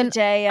I haven't such a been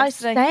day I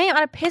yesterday. stay and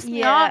it pissed me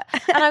Yeah.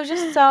 off. And I was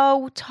just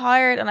so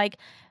tired and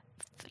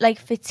like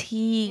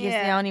fatigue is the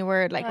Yeah. only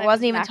word. Like I I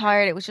wasn't was even knackered.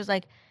 tired. It was just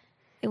like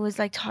it was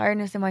like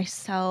tiredness in my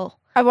soul.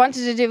 I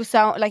wanted to do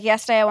like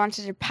yesterday I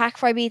wanted to pack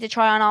for Ibiza to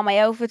try on all my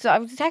outfits. I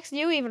was texting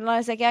you even and I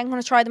was like, yeah, I'm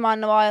going to try them on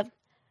in a while.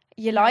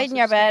 You No lied in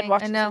your such bed thing. I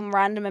watching know. some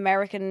random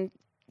American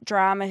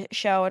drama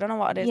show. I don't know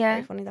what it is. Yeah.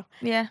 Very funny though.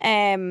 Yeah.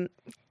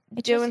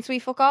 It Doing just- sweet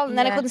fuck all. And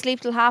then I Yeah. couldn't sleep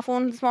till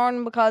 1:30 this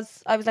morning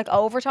because I was like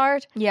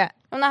overtired. Yeah.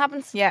 When that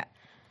happens. Yeah.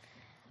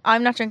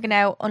 I'm not drinking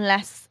out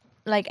unless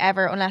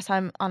unless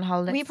I'm on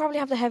holidays. We probably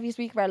have the heaviest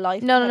week of our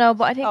life. No,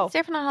 but I think Oh. it's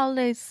different on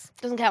holidays.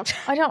 Doesn't count.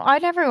 I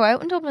never go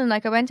out in Dublin.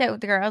 Like I went out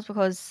with the girls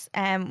because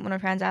one of my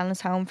friends Alan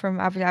is home from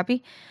Abu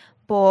Dhabi.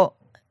 But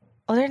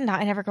other than that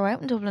I never go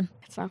out in Dublin.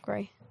 It's not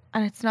great.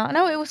 And it's not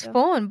it was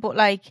fun, but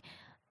like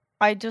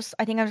I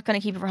think I'm just gonna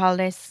keep it for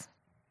holidays.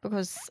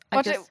 because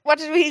What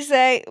did we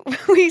say?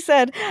 We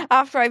said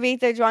after Ibiza,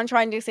 do you want to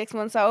try and do 6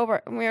 months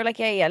sober? And we were like,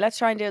 yeah, let's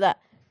try and do that.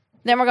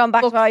 Then we're going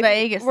back to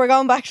Vegas. We're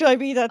going back to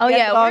Ibiza. At the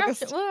end of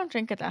August. we won't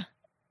drink at that.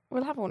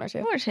 We'll have one or two.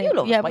 One or two. You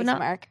love Yeah, a but spicy not-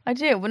 Mark. I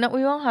do, but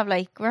we won't have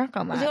like we're not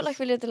going We'll mad. do it like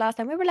we did the last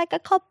time. We were like a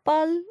couple,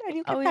 and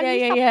you kept Oh, telling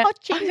yeah, me yeah,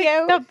 stop touching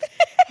you.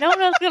 No one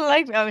else gonna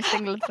like me. I was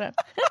single at the time.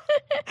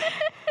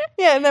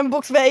 Yeah, and then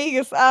books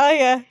Vegas.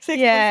 Yeah, 6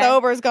 months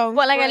sober is going.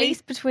 But like at great.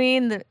 least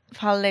between the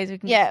holidays, we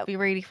can just be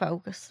really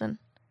focused and.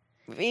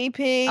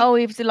 VP. Oh,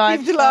 we have the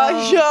live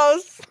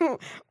shows.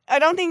 I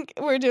don't think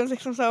we're doing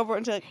 6 months sober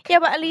until. Yeah,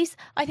 but at least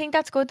I think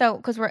that's good though,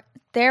 because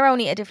they're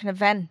only at different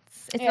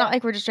events. It's not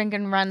like we're just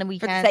drinking random For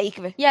weekends. the sake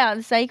of it. Yeah, on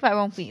the sake of it, I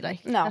won't be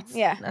like. No,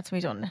 That's me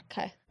done.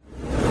 Okay.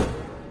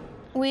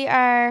 We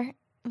are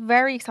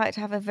very excited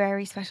to have a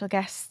very special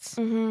guest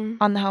Mm-hmm.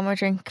 on the Homo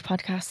Drink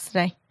podcast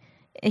today.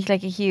 It's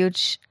like a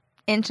huge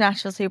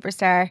international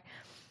superstar,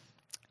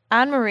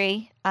 Anne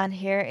Marie, and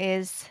here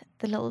is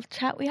the little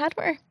chat we had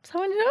with her.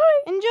 So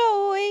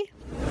enjoy.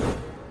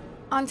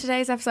 On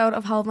today's episode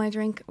of Hold My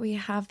Drink, we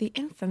have the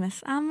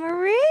infamous Anne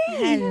Marie.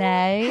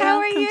 Hello. How are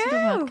Welcome you? to the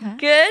podcast.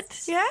 Good.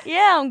 Yeah?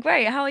 Yeah, I'm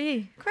great. How are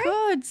you?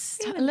 Good.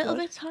 A little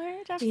bit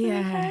tired after the Yeah.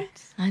 weekend.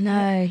 I know.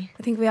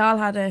 I think we all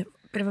had a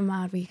bit of a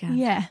mad weekend.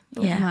 Yeah.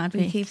 Yeah, Mad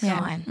we week. keep Yeah.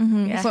 going.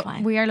 Mhm. Yeah. But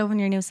fine. we are loving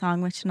your new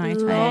song, Which Night.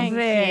 Love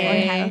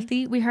it.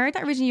 Unhealthy. We heard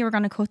that originally you were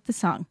going to cut the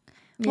song.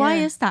 Why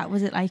is that?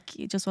 Was it like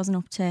it just wasn't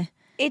up to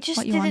It just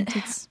what you didn't.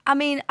 wanted? I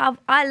mean,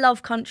 I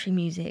love country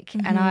music,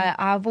 and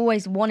I've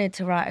always wanted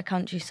to write a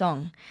country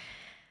song.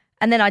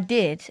 And then I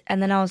did,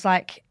 and then I was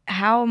like,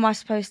 how am I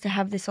supposed to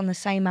have this on the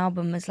same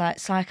album as like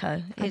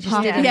Psycho? It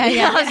just didn't.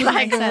 Yeah. I was like,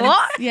 Makes sense.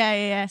 what?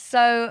 Yeah.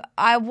 So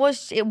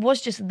it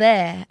was just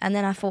there, and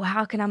then I thought,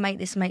 how can I make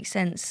this make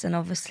sense? And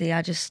obviously,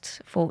 I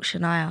just thought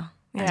Shania.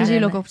 Yeah. Did you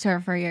look up to her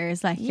for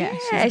years? Like, Yeah,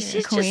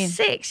 she's a queen. just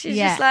sick. She's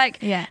Yeah. just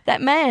like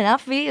that man. I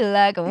feel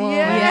like a woman.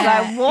 Yeah. It's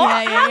like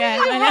what? Yeah.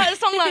 How did you write a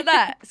song like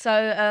that?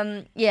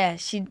 So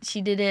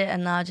she did it,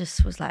 and I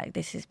just was like,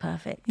 this is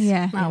perfect.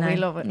 Yeah. No, You we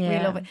know? love it. Yeah.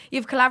 We love it.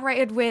 You've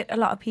collaborated with a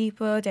lot of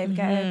people, David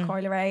Guetta,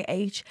 Coyle Ray,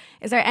 H.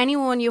 Is there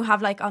anyone you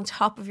have like on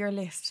top of your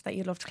list that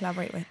you'd love to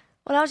collaborate with?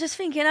 Well, I was just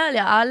thinking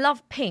earlier, I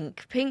love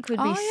Pink. Pink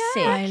would be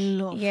sick. I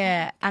love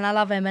Yeah, and I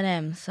love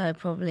Eminem, so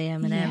probably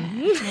Eminem.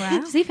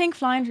 Wow. Does he think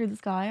flying through the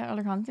sky at all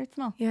her concerts?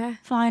 No. Yeah.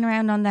 Flying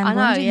around on them I know,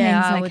 bungee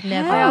yeah, things. I Like, would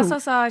never. how? I also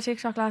saw a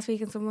TikTok last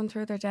week and someone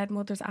threw their dead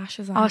mother's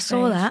ashes on I the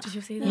saw stage. that. Did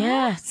you see that?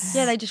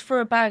 Yeah, they just threw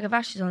a bag of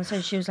ashes on the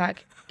stage. She was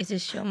like, "Is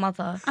this your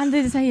mother?" And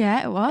they say,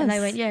 yeah, it was. And they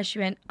went, "Yeah." She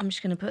went, "I'm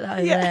just going to put that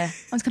over there."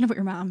 I was going to put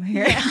your mum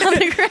here on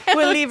the ground.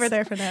 We'll leave her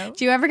there for now.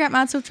 Do you ever get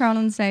mad stuff thrown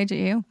on stage at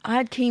you? I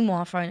had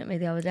quinoa thrown at me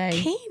the other day.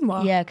 Quinoa?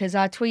 Yeah, because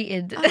I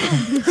tweeted.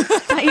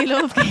 That you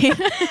love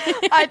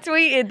quinoa. I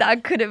tweeted that I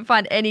couldn't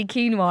find any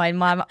quinoa in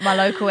my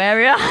local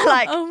area,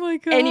 like Oh my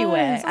God.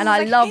 anywhere, and I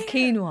like, love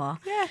 "Here." quinoa.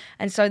 Yeah.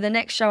 And so the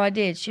next show I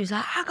did, she was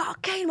like, "I got a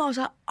quinoa." I was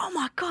like, "Oh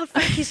my God,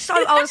 thank you so."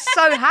 I was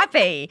so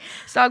happy.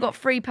 So I got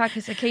 3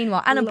 packets of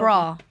quinoa and a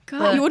bra.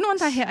 God, you wouldn't want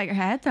that hit at your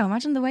head though.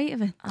 Imagine the weight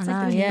of it. I It's know,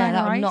 like the yeah, bag that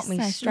of would rice, knock me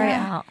like, straight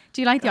yeah. out.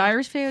 Do you like the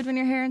Irish food when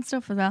you're here and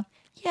stuff as well?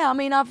 Yeah, I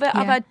mean, I've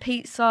had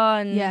pizza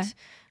and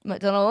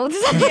McDonald's.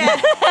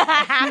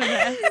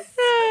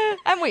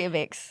 And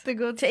Weetabix. The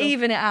good to stuff.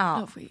 even it out.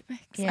 Love Weetabix.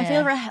 Yeah. I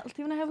feel very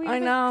healthy when I have Weetabix. I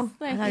know.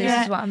 Like, I know,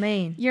 this is what I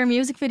mean. Your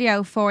music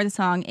video for the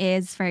song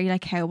is very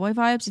like cowboy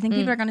vibes. Do you think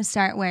people are going to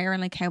start wearing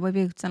like cowboy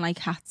boots and like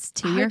hats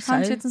to I your hope so.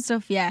 concerts and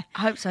stuff? Yeah.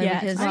 I hope so Yeah,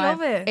 because it's I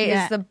love it. It is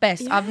Yeah. the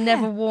best. I've Yeah.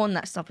 never worn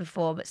that stuff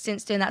before, but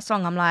since doing that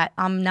song, I'm like,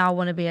 I'm now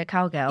want to be a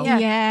cowgirl. Yeah.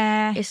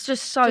 Yeah. It's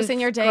just so Just in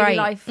your daily great.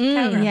 life.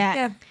 Mm.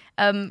 Yeah.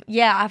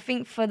 Yeah, I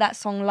think for that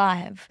song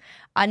live,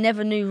 I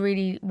never knew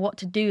really what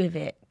to do with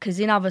it because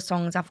in other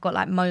songs I've got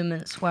like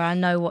moments where I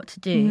know what to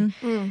do,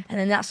 and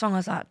then that song I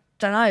was like,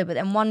 don't know. But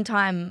then one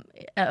time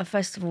at a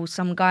festival,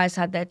 some guys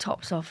had their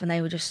tops off and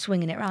they were just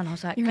swinging it around. I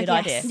was like, You're good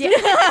like, idea.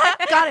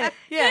 yes. Got it.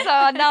 Yeah.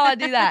 So now I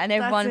do that, and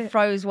everyone it.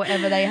 throws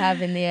whatever they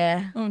have in the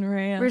air.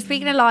 Unreal. We're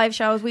speaking of live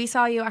shows. We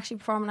saw you actually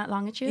performing at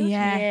Longitude.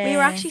 Yeah. We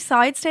were actually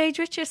side stage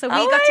with you, so we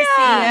Oh, got to see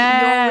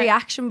yeah. your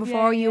reaction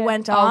before you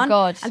went Oh, on.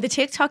 God. And the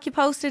TikTok you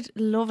posted,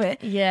 love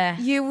it. Yeah.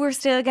 You were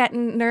still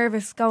getting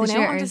nervous going The out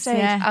on the jitters, stage.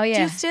 yeah. Oh, yeah.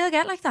 Do you still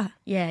get like that?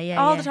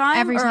 Yeah. All the time?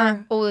 Every or-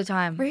 time. All the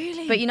time.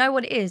 Really? But you know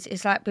what it is?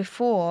 It's like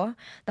before,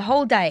 the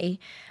whole day,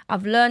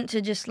 I've learned to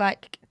just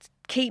like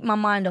keep my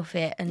mind off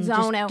it and Zone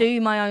just out.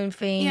 do my own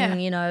thing, Yeah.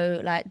 you know,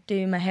 like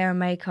do my hair and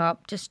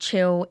makeup, just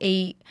chill,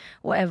 eat,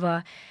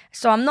 whatever.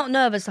 So I'm not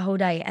nervous the whole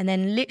day. And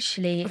then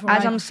literally,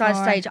 as I'm side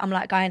stage, I'm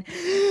like going,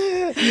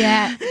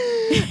 Yeah.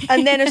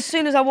 and then as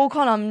soon as I walk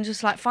on, I'm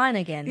just like fine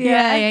again.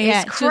 Yeah.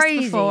 It's Just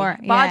crazy. before,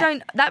 But I yeah.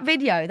 don't, that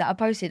video that I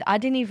posted, I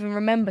didn't even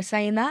remember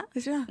saying that.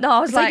 Did you? No, I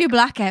was It's like you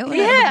black out. with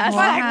it Yeah, it's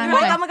like, beforehand.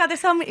 You're like, oh my God,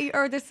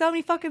 there's so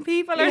many fucking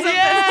people or something.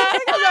 Yeah, I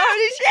was like,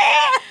 holy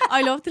shit.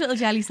 I love the little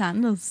jelly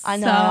sandals. I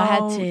know, I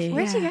had So- to.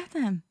 Where'd you get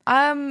them?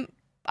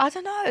 I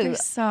don't know. They're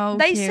so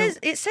They cute.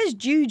 it says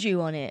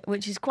Juju on it,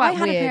 which is I quite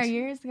had weird. a pair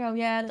years ago.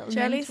 Yeah, little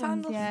Jelly mint ones,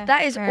 sandals? Yeah.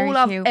 That is Very all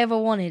I've cute. ever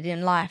wanted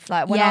in life.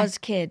 Like when Yeah. I was a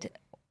kid,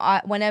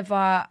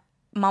 whenever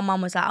my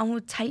mum was like, "Oh, we'll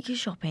take you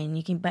shopping.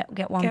 You can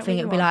get one Get thing." what It'd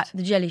you be want. like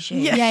the jelly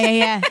shoes.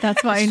 Yeah.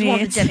 That's what I Just want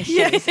the need. jelly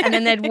shoes. And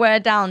then they'd wear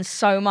down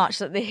so much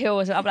that the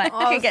heels. I'd be like,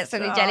 I can get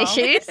some jelly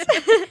shoes.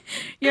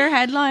 You're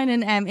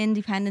headlining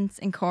Independence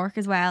in Cork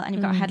as well, and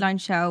you've got a headline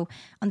show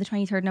on the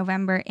 23rd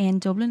November in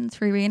Dublin,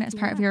 3 Arena, as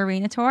part of your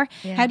arena tour.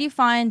 Yeah. How do you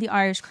find the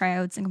Irish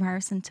crowds in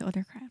comparison to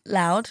other crowds?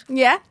 Loud.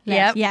 Yeah.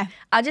 Yep. Yeah.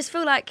 I just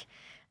feel like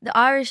the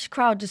Irish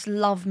crowd just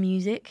love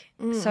music.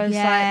 So it's like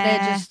Yeah.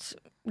 they're just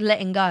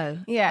letting go.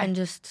 Yeah. And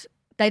just,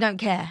 they don't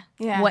care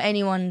Yeah. what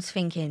anyone's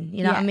thinking.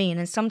 You know what I mean?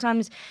 And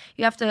sometimes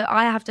I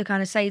have to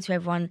kind of say to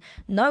everyone,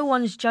 no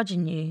one's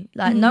judging you.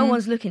 Like, no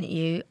one's looking at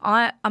you.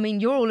 I mean,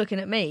 you're all looking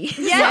at me.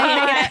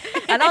 Yeah.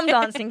 And I'm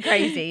dancing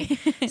crazy.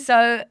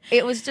 So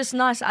it was just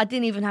nice. I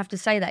didn't even have to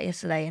say that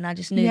yesterday. And I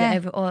just knew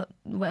that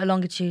a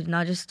longitude. And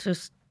I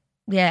just,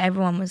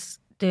 everyone was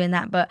doing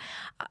that. But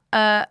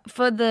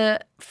for the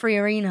Free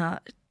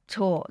Arena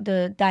tour,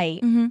 the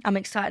date, I'm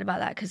excited about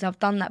that because I've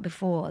done that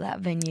before, that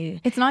venue.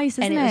 It's nice,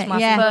 isn't and it was my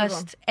yeah.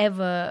 first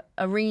ever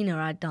arena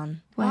I'd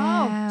done.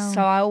 Wow.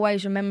 So I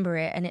always remember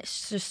it, and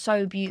it's just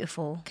so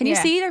beautiful. Can you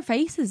see their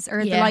faces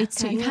or the Yeah. lights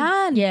too? You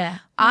can. Yeah,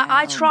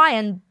 I try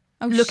and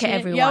look shit. at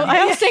everyone. Yeah,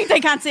 I always think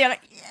they can't see it.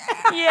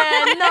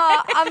 Yeah,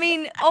 no, I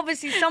mean,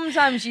 obviously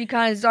sometimes you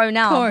kind of zone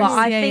out, Course, but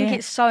I yeah, think yeah.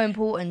 it's so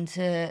important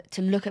to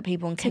look at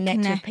people and connect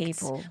with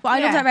people. Well, I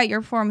love Yeah. that about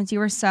your performance. You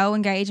were so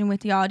engaging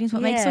with the audience.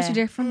 What makes such a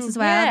difference as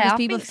well, Yeah, because I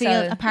people think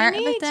feel so. a part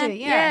You of it. need Then. to,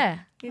 Yeah.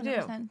 You do.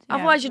 100%.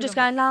 Otherwise, you're just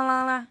going la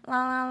la la la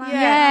la la.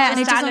 Yeah, and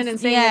just it standing doesn't- and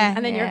singing, yeah.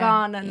 and then you're Yeah.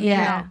 gone. And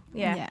Yeah.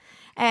 yeah.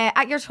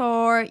 At your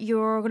tour,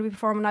 you're going to be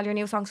performing all your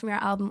new songs from your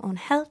album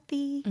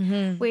Unhealthy,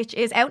 which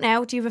is out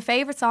now. Do you have a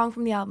favourite song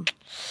from the album?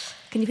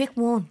 Can you pick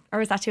one, or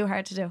is that too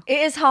hard to do? It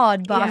is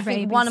hard, but Yeah. I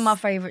think one of my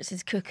favourites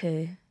is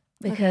Cuckoo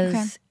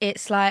because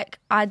it's like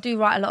I do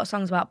write a lot of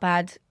songs about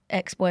bad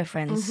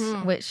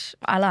ex-boyfriends, which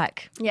I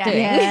like doing.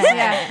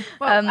 Yeah.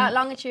 Well, at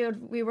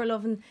Longitude, we were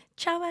loving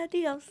Ciao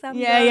Adios.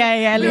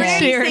 Yeah. We were Lucy nearly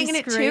Shearer singing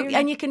it too, screaming.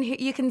 and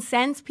you can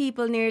sense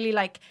people nearly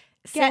like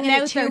singing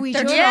out it to each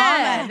their other.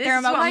 Yeah, Their this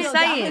is what I'm emotional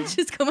saying. damage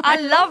is coming I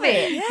out. love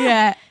it.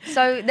 Yeah.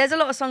 So there's a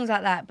lot of songs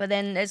like that, but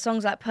then there's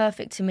songs like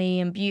Perfect to Me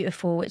and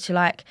Beautiful, which are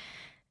like,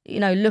 you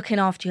know, looking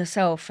after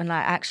yourself and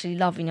like actually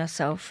loving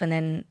yourself. And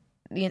then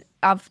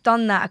I've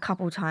done that a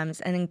couple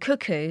times. And then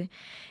Cuckoo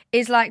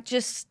is like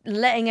just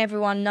letting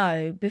everyone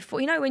know before,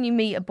 you know, when you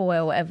meet a boy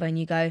or whatever and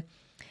you go,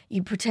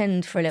 you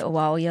pretend for a little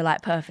while you're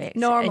like perfect.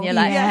 Normal. And you're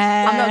like,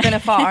 I'm not going to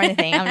fart or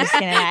anything. I'm just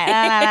going to like,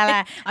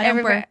 la, la, la,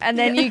 la. burp. And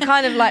then you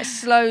kind of like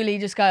slowly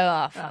just go,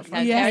 oh, fuck,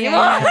 don't care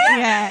anymore.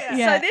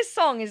 Yeah. So this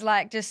song is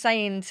like just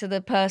saying to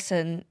the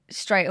person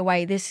straight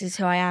away, this is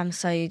who I am,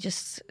 so you're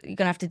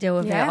gonna have to deal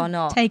with it or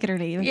not. Take it or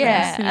leave it.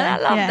 Yeah, and I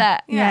love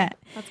that. Yeah.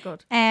 That's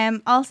good.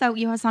 Also,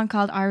 you have a song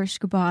called Irish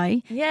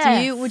Goodbye.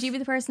 Yes. Would you be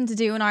the person to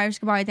do an Irish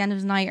goodbye at the end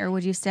of the night, or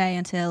would you stay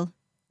until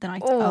the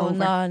night's Oh over?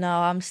 no,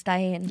 I'm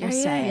staying. You're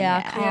staying,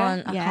 Yeah,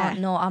 yeah. I can't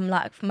not. I'm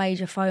like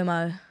major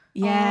FOMO.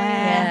 Yeah.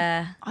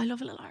 Yeah. I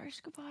love a little Irish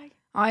goodbye.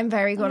 I'm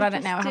very good at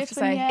it now, I have to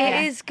say.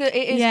 It is good.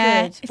 It is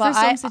Yeah. good. For But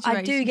some I do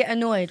situations. get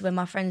annoyed when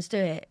my friends do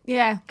it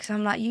Yeah. because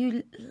I'm like,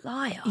 you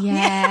liar.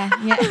 Yeah.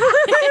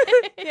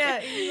 Yeah,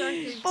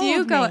 exactly. Do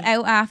you go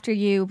out after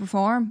you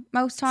perform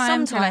most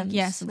times? Or like, Sometimes.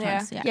 yeah,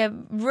 sometimes. Yeah. Yeah,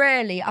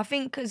 rarely. I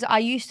think because I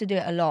used to do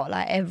it a lot,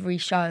 like every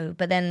show,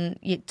 but then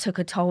it took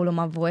a toll on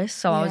my voice.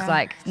 So I was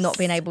like not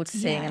being able to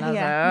sing, and I was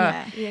like,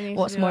 "Ugh, You need to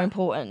what's do more that.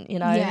 important, you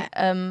know?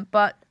 Yeah.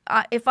 But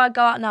if I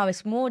go out now,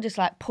 it's more just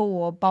like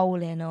pool or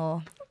bowling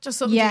or Just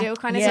something Yeah. to do,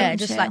 kind of yeah, thing.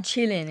 just chill. like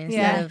chilling instead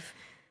Yeah. of.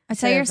 I'd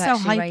say you're so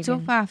actually hyped raving.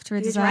 up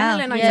afterwards The as well.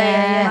 adrenaline, I'd Yeah. say,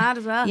 Yeah. is mad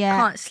as well. Yeah.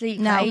 Can't sleep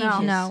for No, ages.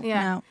 no.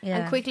 Yeah. Yeah.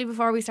 And quickly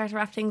before we start to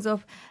wrap things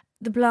up,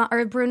 the blonde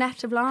or brunette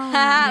to blonde.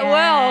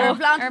 Well, Or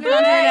blonde to Or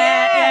brunette.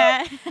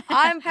 brunette, yeah.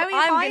 I'm How are you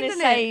I'm finding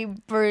gonna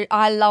say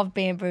I love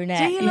being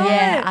brunette. Do you love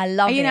yeah, it? I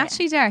love Are you it.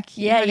 naturally dark?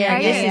 Yeah, Are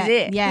this you? is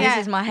it. Yeah.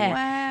 This is my hair.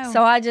 Wow.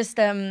 So I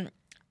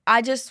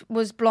just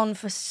was blonde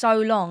for so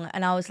long,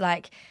 and I was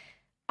like,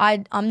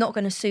 I'm not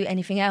going to suit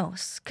anything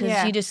else because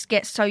Yeah. you just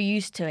get so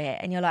used to it,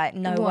 and you're like,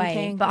 no One way.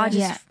 thing, But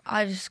yeah.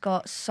 I just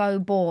got so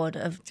bored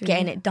of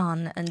getting it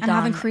done and done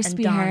having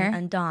crispy and done hair.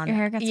 and done. Your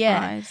hair gets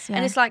yeah. vibes, yeah.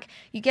 And it's like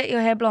you get your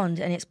hair blonde,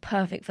 and it's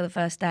perfect for the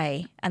first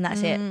day, and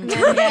that's it. And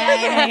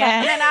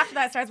then after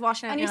that, it starts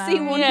washing out. And you your see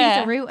hair. one Yeah.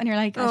 piece of root and you're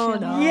like, oh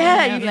no.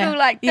 Yeah, you feel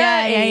like dirty.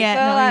 Yeah, yeah, You yeah.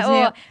 feel No, like,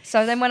 me oh. too.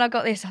 So then when I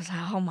got this, I was like,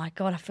 oh my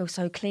God, I feel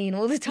so clean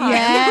all the time.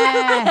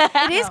 Yeah,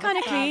 it is kind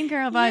of clean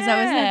girl vibes, though,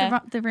 isn't Yeah.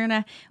 it? The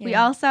brunette. We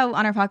Yeah. also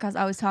on our podcast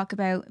always talk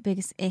about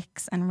biggest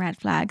icks and red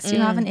flags. Do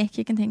you have an ick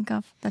you can think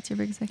of? That's your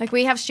biggest ick. Like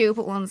we have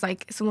stupid ones,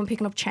 like someone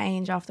picking up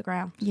change off the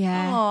ground,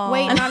 Yeah.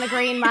 waiting on a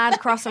green man to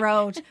cross the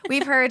road.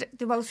 We've heard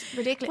the most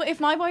ridiculous. But if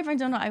my boyfriend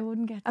done it, I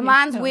wouldn't get A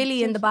man's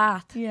willy in the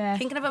bath. Yeah.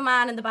 Thinking of a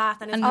man in the bath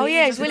and his Oh willy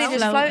yeah, his willy floating.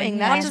 just floating. Yeah.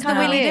 That What is does the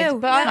kinda willy weird. do?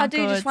 But Yeah. I do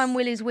Good. just find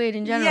willies weird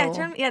in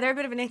general. Yeah, they're a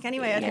bit of an ick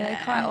anyway. I think. They're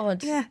quite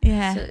odd. Yeah.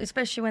 Yeah. So,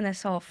 especially when they're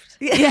soft.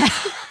 Yeah.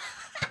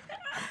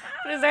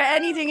 But is there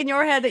anything in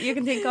your head that you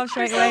can think of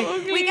straight away?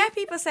 We get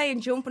people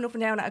saying jumping up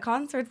and down at a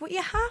concert, but you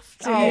have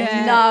to. Oh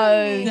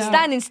no,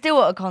 standing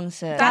still at a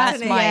concert. That's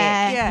my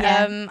ick.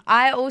 Yeah.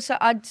 I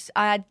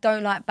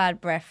don't like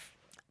bad breath.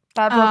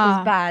 Bad breath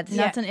is bad.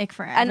 That's an ick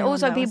for everyone. And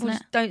also, though, people isn't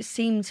just it? don't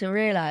seem to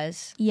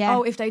realise. Yeah.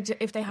 Oh, if they have it,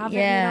 and they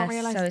don't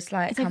realise. So it's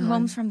like, It's like it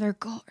comes from their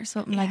gut or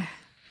something. Like,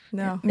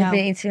 No. Maybe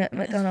eating at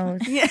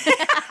McDonald's.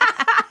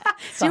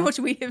 too much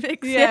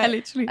Weetabix. Yeah,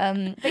 literally.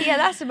 But yeah,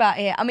 that's about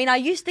it. I mean, I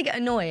used to get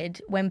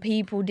annoyed when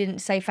people didn't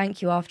say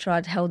thank you after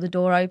I'd held the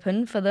door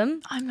open for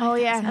them. I'm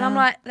like, yeah. And I'm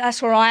like,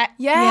 that's all right.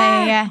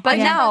 Yeah. But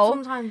now,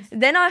 sometimes.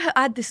 then I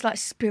had this like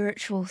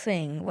spiritual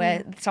thing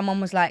where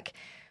someone was like,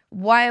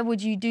 why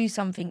would you do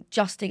something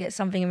just to get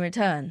something in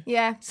return?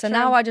 Yeah. So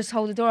now I just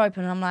hold the door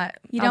open and I'm like,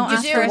 You don't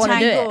ask just for a wanna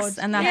do it. thanks,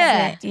 and that's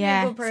Yeah. it.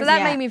 Yeah. good So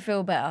that made me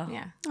feel better.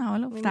 Yeah. Oh, I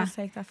love We that. must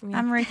take that from you.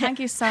 Anne-Marie,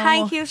 thank you so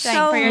Thank you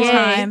so for your much.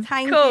 time.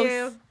 Thank Cool.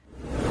 you.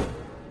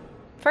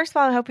 First of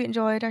all, I hope you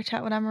enjoyed our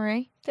chat with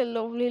Anne-Marie. The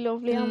lovely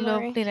Anne-Marie.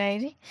 Lovely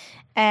lady.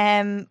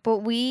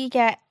 But we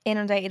get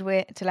inundated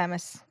with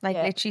dilemmas,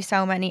 literally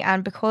so many.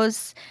 And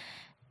because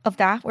of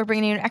that, we're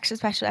bringing you an extra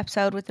special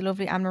episode with the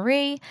lovely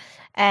Anne-Marie.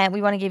 And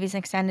we want to give you an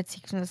extended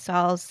sequence of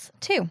stalls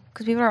too,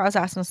 because people are always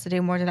asking us to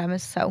do more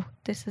dilemmas. So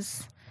this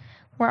is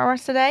where we're at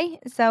today.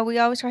 So we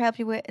always try to help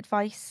you with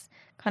advice,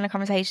 kind of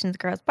conversations,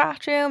 girls'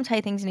 bathroom, tell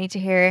you things you need to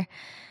hear.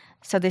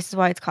 So this is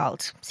why it's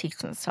called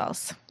Sequence of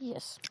Stalls.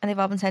 Yes. And they've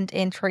all been sent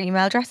in to our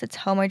email address. It's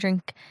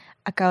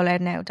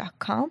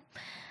homeidrink@goloudnow.com.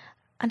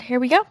 And here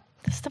we go.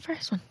 This is the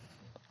first one.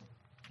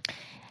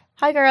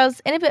 Hi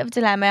girls, in a bit of a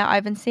dilemma.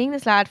 I've been seeing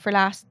this lad for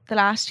the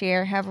last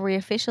year. However, we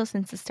are official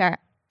since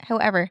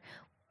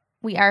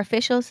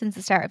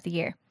the start of the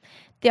year.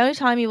 The only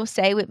time he will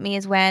stay with me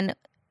is when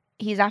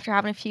he's after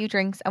having a few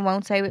drinks and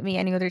won't stay with me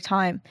any other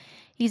time.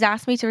 He's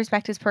asked me to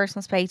respect his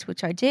personal space,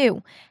 which I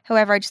do.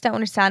 However, I just don't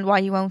understand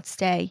why he won't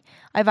stay.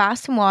 I've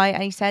asked him why,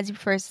 and he says he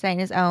prefers to stay on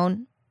his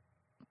own.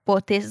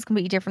 But this is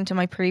completely different to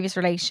my previous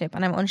relationship,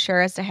 and I'm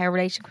unsure as to how a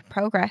relationship can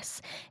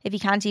progress if he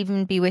can't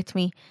even be with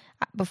me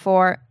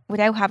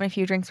without having a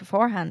few drinks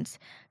beforehand.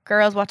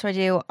 Girls, what do I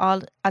do?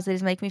 All as it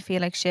is making me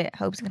feel like shit.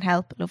 Hopes it can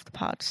help. Love the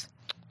pod.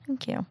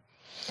 Thank you.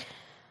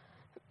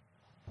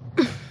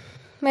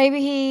 Maybe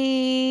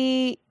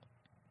he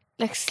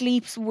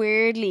sleeps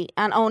weirdly,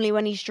 and only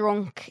when he's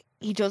drunk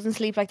he doesn't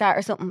sleep like that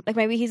or something. Like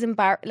maybe he's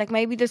embarrassed. Like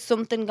maybe there's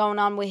something going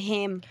on with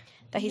him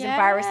that he's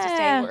embarrassed to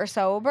stay with her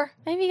sober.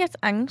 Maybe he gets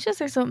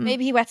anxious or something.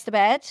 Maybe he wets the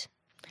bed.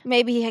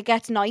 Maybe he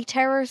gets night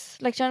terrors.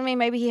 Like, do you know what I mean?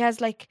 Maybe he has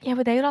Yeah,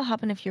 but they would all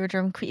happen if you were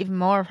drunk even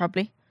more,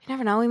 probably. you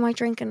never know. He might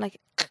drink and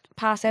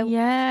pass out.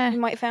 Yeah. He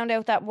might have found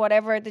out that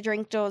whatever the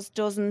drink does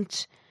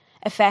doesn't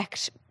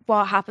affect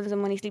what happens to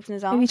him when he sleeps in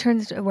his own. Maybe he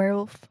turns into a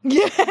werewolf.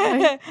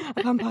 Yeah,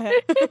 a vampire.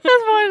 That's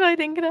why did I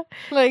think of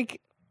that?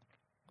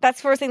 That's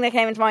the first thing that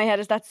came into my head.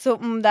 Is that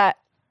something that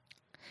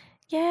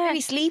Yeah.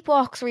 maybe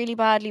sleepwalks really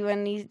badly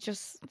when he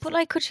just.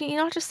 But could you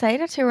not just say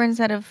that to her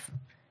instead of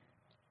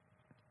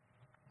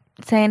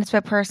saying it's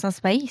about personal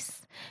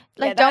space?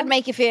 That'd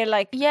make you feel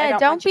like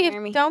don't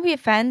be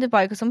offended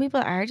by it, because some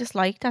people are just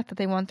like that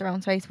they want their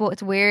own space. But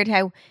it's weird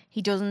how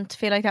he doesn't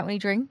feel like that when he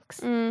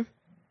drinks.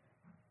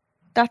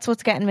 That's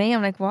what's getting me.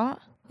 I'm like, what?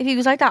 If he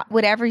was like that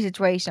with every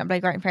situation, I'm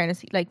like, right, in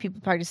fairness,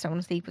 people probably just don't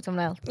want to sleep with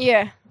someone else.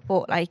 Yeah.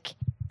 But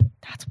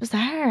that's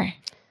bizarre.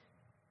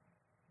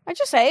 I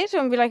just say it to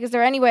him, be like, is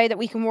there any way that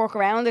we can work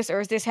around this, or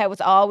is this how it's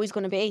always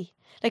going to be?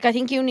 I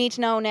think you need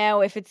to know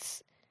now if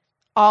it's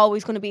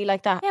always going to be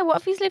like that. Yeah, what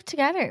if he's lived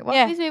together? What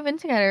if he's moving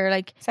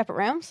together? Separate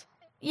rooms?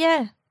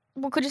 Yeah.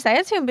 Well, could you say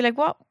it to him? Be like,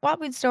 what would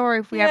be the story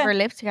if we ever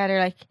lived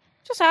together?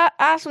 Just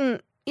ask him.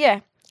 Yeah,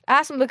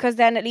 ask him, because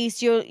then at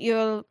least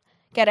you'll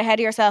get ahead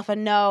of yourself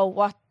and know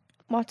what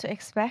to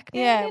expect.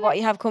 Yeah, what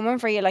you have coming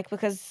for you.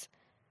 Because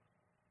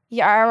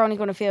you are only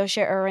going to feel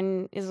shitter,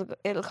 and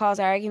it'll cause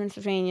arguments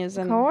between you.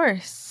 Of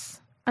course.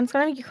 And it's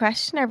going to make you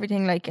question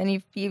everything.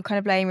 And you kind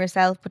of blame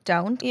yourself, but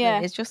don't.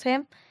 Yeah, it's just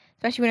him.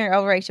 Especially when your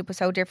old relationship was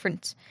so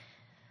different.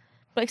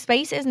 But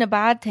space isn't a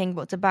bad thing,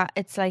 but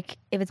it's if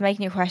it's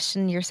making you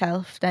question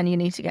yourself, then you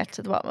need to get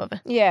to the bottom of it.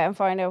 Yeah, and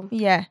find out.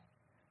 Yeah.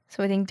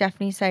 So I think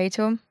definitely say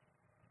to him,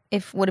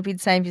 would it be the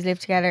same if you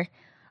lived together?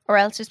 Or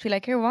else just be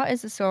like, here, what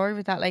is the story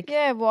with that?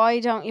 Yeah, why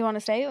don't you want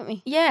to stay with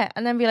me? Yeah,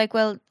 and then be like,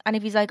 well, and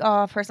if he's like,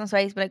 oh, personal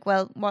space, be like,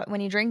 well, what,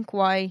 when you drink,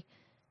 why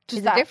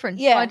is it different?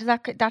 Yeah. Why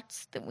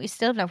does we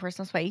still have no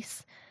personal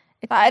space?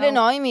 That'd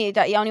annoy me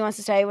that he only wants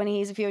to stay when he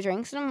has a few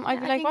drinks in him.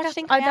 I'd be like, what do you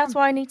think? That's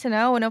why I need to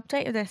know an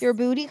update of this. Your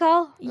booty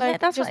call?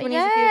 That's just what, when he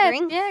has a few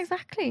drinks? Yeah,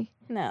 exactly.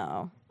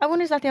 No. I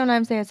wonder, is that the only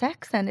times they have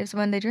sex then, is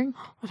when they drink?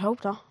 I'd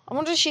hope not. I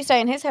wonder if she's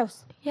staying in his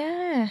house.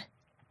 Yeah.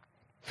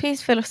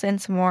 Please fill us in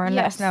some more and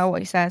let us know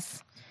what he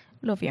says.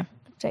 Love you.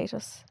 Update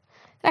us.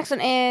 Next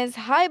one is,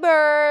 hi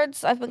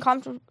birds. I've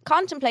been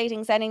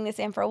contemplating sending this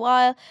in for a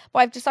while, but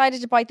I've decided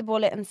to bite the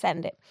bullet and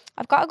send it.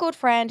 I've got a good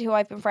friend who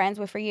I've been friends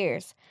with for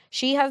years.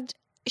 She has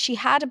she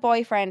had a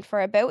boyfriend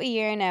for about a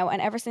year now,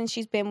 and ever since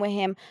she's been with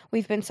him,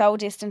 we've been so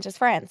distant as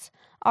friends.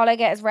 All I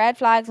get is red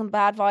flags and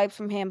bad vibes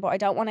from him, but I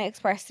don't want to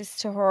express this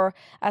to her,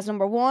 as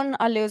number one,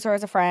 I'll lose her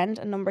as a friend,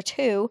 and number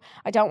two,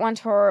 I don't want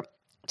her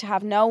to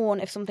have no one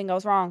if something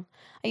goes wrong.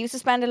 I used to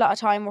spend a lot of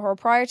time with her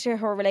prior to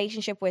her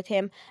relationship with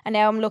him, and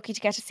now I'm lucky to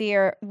get to see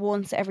her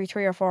once every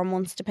 3 or 4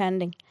 months,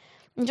 depending.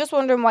 I'm just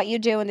wondering what you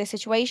do in this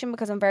situation,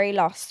 because I'm very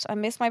lost. I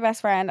miss my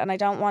best friend, and I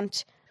don't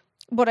want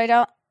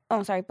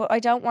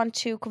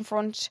to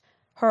confront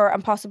her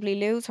and possibly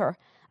lose her.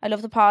 I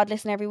love the pod,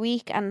 listen every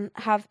week, and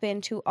have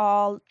been to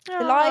all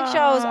the live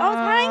shows. Oh,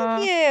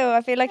 thank you.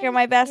 I feel like you're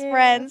my best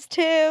friends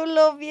too.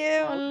 Love you.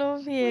 I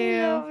love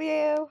you. Love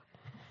you.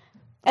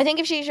 I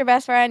think if she's your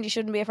best friend, you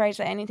shouldn't be afraid to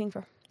say anything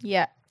for her.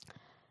 Yeah.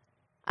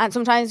 And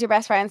sometimes your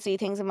best friends see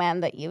things in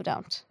men that you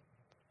don't.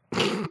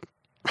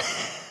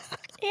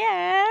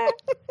 Yeah.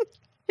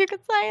 You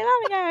could say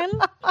that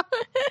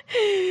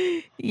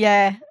again.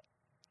 Yeah.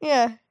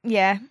 Yeah.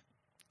 Yeah.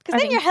 Because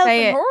then you're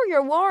helping her,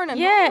 you're warning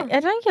her. Yeah, I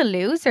don't think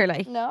you'll lose her.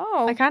 Like,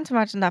 no. I can't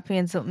imagine that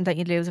being something that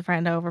you'd lose a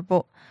friend over,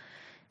 but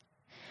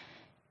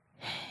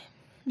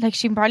like,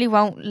 she probably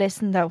won't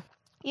listen though.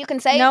 You can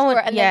say it to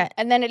her,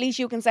 and then at least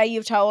you can say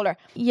you've told her.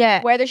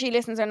 Yeah. Whether she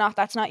listens or not,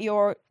 that's not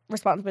your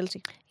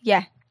responsibility.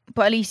 Yeah.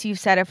 But at least you've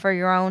said it for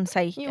your own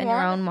sake and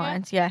your own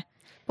minds. Yeah.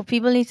 But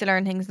people need to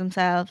learn things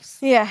themselves.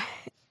 Yeah.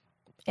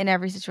 In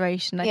every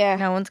situation. Like,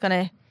 no one's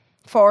going to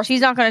force.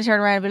 She's not going to turn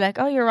around and be like,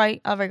 oh, you're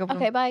right, I'll break up with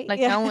him. Bye.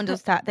 Like, no one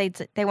does that.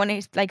 They want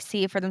to like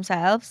see it for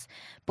themselves.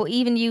 But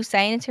even you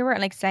saying it to her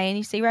and like saying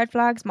you see red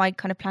flags might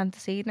kind of plant the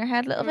seed in her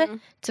head a little bit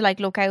to like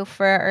look out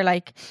for it, or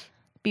like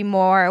be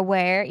more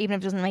aware, even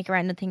if it doesn't make her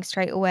end and think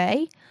straight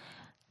away.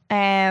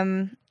 Yeah,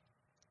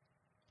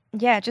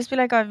 just be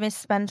like, I've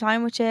missed spending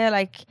time with you,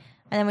 like,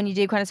 and then when you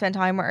do kind of spend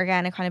time with her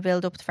again and kind of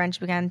build up the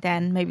friendship again,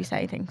 then maybe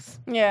say things.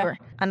 Yeah.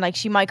 And like,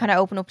 she might kind of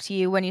open up to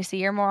you when you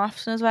see her more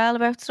often as well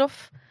about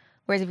stuff.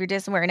 Whereas if you're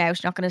distant with her now,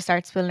 she's not going to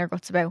start spilling her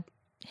guts about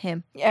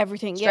him.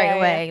 Everything. Straight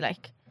away,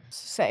 like.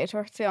 Say it to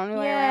her. It's the only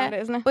way around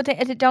it, isn't it? But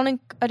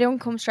I don't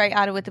come straight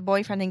at it with the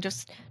boyfriend thing.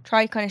 Just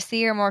try kind of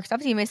see her more, because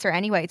obviously you miss her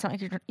anyway. It's not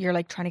like you're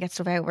like trying to get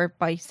stuff out of her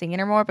by seeing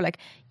her more, but like,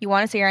 you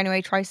want to see her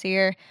anyway. Try see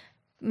her,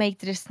 make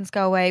the distance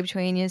go away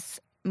between you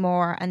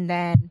more, and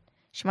then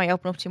she might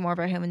open up to you more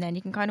about him, and then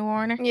you can kind of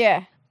warn her.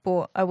 Yeah.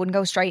 But I wouldn't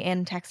go straight in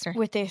and text her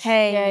with this.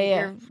 Hey,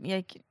 you're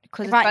like,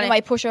 because it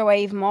might push her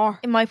away even more.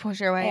 It might push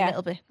her away a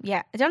little bit.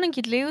 Yeah, I don't think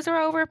you'd lose her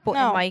over it, but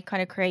it might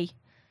kind of create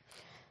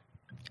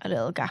a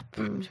little gap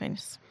between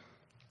us.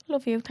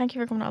 Love you. Thank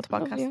you for coming on to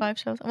podcast live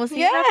shows, and we'll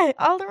see you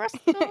all the rest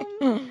of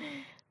them.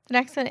 The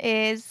next one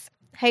is,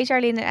 hey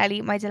Charleen and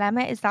Ellie, my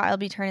dilemma is that I'll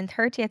be turning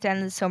 30 at the end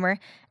of the summer,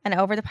 and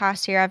over the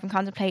past year I've been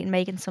contemplating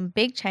making some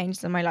big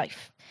changes in my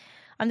life.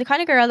 I'm the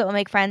kind of girl that will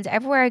make friends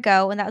everywhere I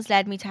go, and that has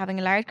led me to having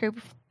a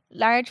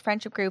large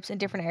friendship groups in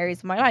different areas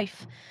of my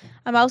life.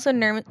 I'm also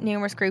in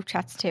numerous group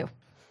chats too.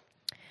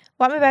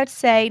 What I'm about to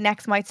say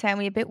next might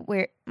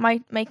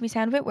make me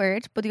sound a bit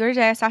weird, but the other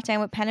day I sat down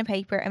with pen and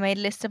paper and made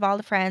a list of all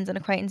the friends and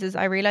acquaintances.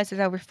 I realised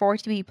there's over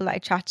 40 people that I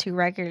chat to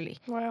regularly.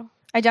 Wow.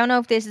 I don't know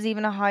if this is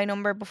even a high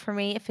number, but for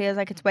me it feels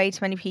like it's way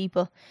too many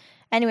people.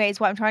 Anyways,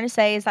 what I'm trying to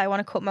say is that I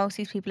want to cut most of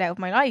these people out of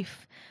my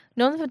life.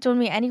 None of them have done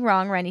me any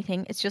wrong or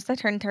anything. It's just that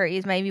turning 30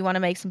 has made me want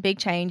to make some big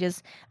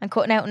changes, and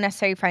cutting out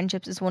unnecessary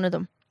friendships is one of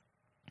them.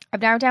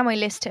 I've narrowed down my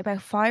list to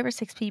about 5 or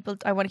 6 people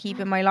I want to keep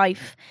in my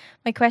life.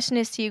 My question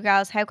is to you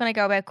gals, how can I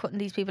go about cutting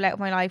these people out of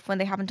my life when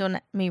they haven't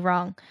done me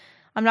wrong?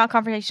 I'm not a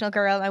confrontational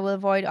girl, and I will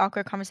avoid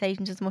awkward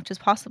conversations as much as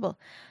possible.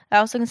 I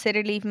also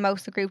considered leaving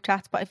most of the group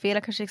chats, but I feel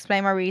like I should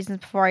explain my reasons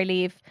before I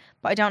leave,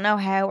 but I don't know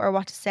how or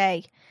what to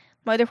say.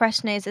 My other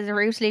question is it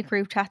rude to leave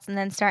group chats and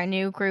then start a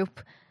new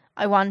group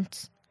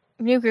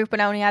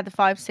and only add the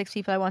 5 to 6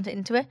 people I want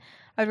into it?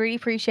 I'd really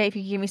appreciate if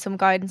you could give me some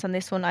guidance on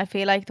this one. I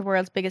feel like the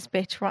world's biggest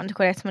bitch for wanting to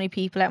cut out so many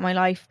people out of my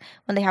life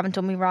when they haven't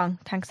done me wrong.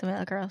 Thanks a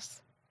million, girls.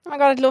 Oh my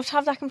god, I'd love to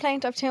have that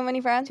complaint. I have too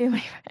many friends.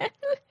 Me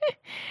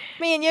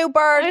and you,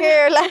 Bird,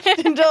 here left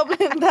in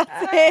Dublin.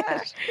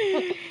 That's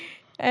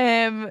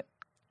it.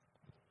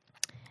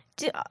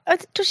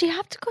 Does she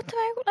have to cut them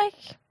out? Like,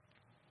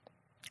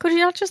 could you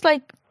not just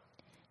like?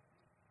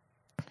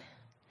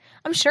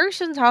 I'm sure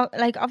she doesn't talk,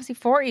 like, obviously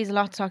 40 is a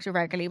lot to talk to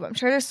regularly, but I'm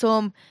sure there's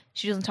some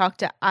she doesn't talk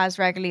to as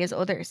regularly as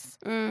others.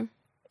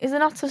 Is it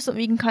not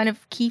something you can kind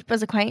of keep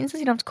as acquaintances?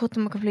 You don't have to cut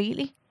them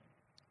completely.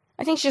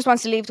 I think she just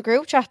wants to leave the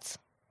group chats.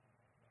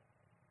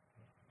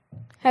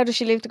 How does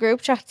she leave the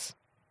group chats?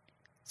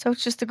 So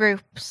it's just the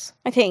groups,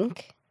 I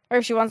think. Or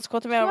if she wants to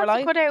cut them out of her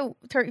life. Cut out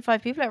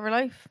 35 people out of her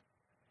life.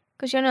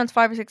 Because she only wants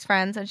 5 or 6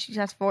 friends and she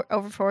has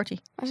over 40.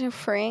 Imagine how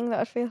freeing that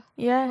would feel.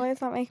 Yeah. Why is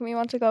that making me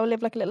want to go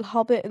live like a little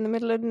hobbit in the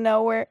middle of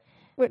nowhere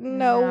with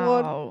no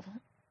one? Oh,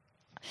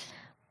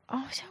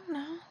 I don't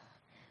know.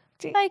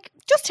 Like,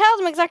 just tell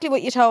them exactly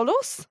what you told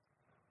us.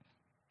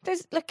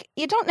 There's like,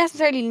 you don't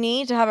necessarily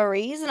need to have a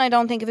reason, I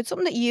don't think. If it's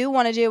something that you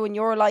want to do in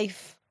your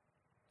life.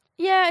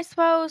 Yeah, I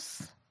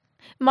suppose.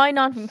 My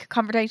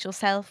non-confrontational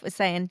self is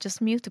saying, just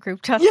mute the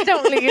group chat.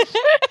 Don't leave.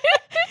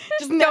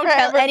 Just Don't never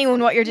tell ever,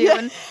 anyone what you're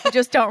doing.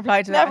 Just don't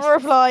reply to that. never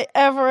reply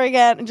ever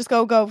again and just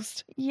go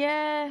ghost.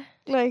 Yeah.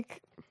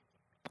 Like,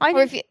 I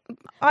or if think you,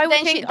 I would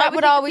then think she- that that would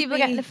would think always people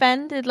be- getting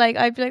offended. Like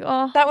I'd be like,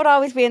 oh, that would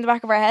always be in the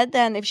back of her head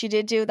then if she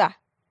did do that.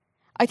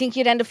 I think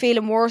you'd end up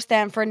feeling worse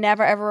then for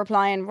never ever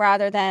replying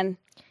rather than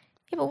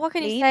yeah. But what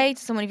can you leave. say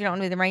to someone if you don't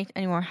want to be them right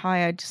anymore?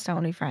 Hi, I just don't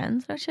want to be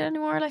friends. That shit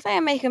anymore. Like, say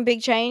I'm making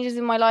big changes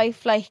in my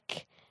life.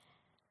 Like,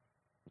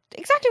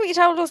 exactly what you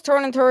told us,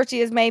 turning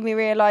 30 has made me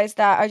realise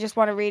that I just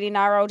want to really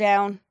narrow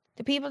down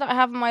the people that I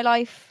have in my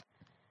life.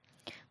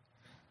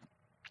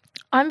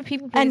 I'm a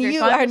people pleaser. And you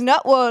so I'm are just,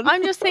 not one.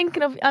 I'm just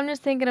thinking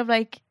of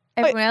like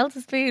everyone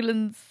else's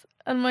feelings.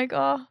 And I'm like,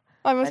 oh,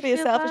 I must I be a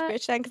feel selfish bad.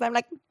 bitch then because I'm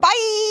like,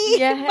 bye.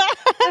 yeah.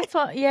 That's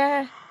what.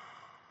 Yeah.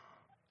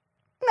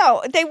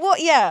 No, they would.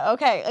 Yeah,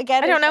 okay.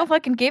 Again, I don't know if I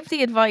can give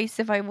the advice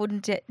if I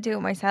wouldn't do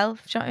it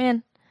myself. Do you know what I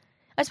mean?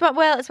 I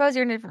suppose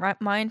you're in a different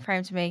mind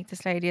frame to me,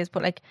 this lady is,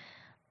 but like,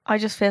 I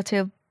just feel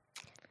too.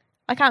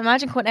 I can't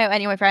imagine cutting out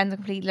any of my friends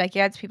completely. Like,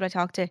 yeah, there's people I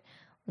talk to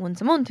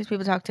once a month. There's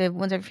people I talk to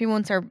once every few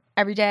months or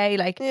every day.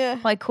 Like, Yeah.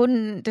 I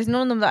couldn't. There's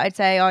none of them that I'd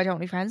say, oh, I don't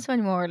want to be friends with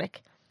anymore.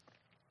 Like,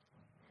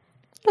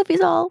 love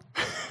yous all.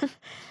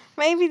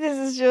 Maybe this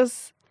is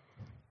just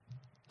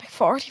like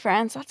 40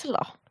 friends. That's a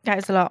lot. That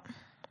is a lot.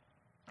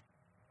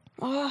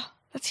 Oh,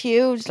 that's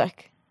huge.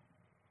 Like,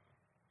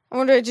 I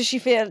wonder, does she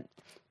feel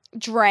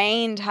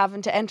drained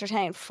having to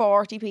entertain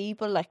 40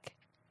 people? Like,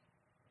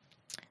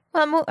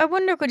 Well, I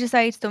wonder, could you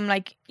say to them,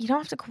 like, you don't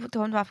have to cut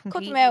them off cut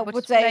completely. them out, but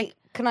just say, like,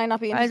 can I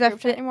not be in I this have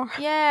group to- chat anymore?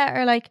 yeah,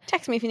 or like,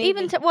 Text me if you need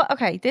even me. to what?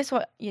 Okay, this is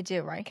what you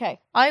do, right? Okay.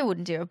 I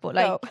wouldn't do it, but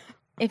like, Go.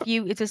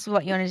 if this is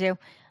what you want to do,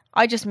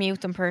 I just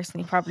mute them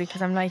personally, probably,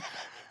 because I'm like,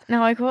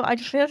 no, I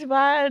just feel too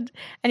bad.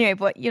 Anyway,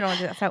 but you don't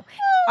do that. So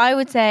I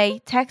would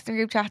say text in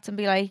group chats and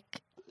be like,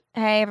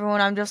 hey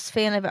everyone, I'm just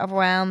feeling a bit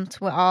overwhelmed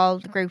with all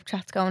the group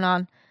chats going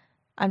on.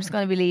 I'm just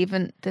going to be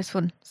leaving this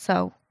one.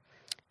 So,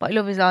 but I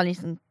love you all. You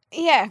can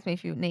Yeah. text me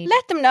if you need.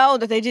 Let them know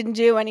that they didn't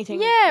do anything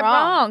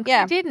wrong. Yeah,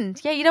 Yeah. you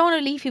didn't. Yeah, you don't want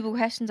to leave people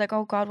with questions like,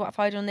 oh God, what if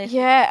I done this?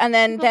 Yeah, and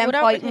then People them would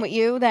fighting overthink- with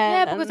you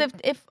then. Yeah, because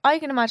and if I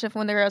can imagine if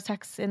one of the girls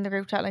texts in the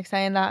group chat like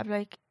saying that, I'd be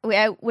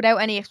like, without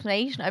any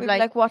explanation, I'd we'd be be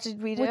like, what did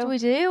we do? what do we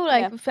do?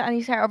 Like, Yeah. and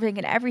you start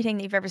overthinking everything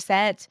that you've ever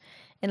said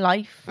in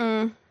life.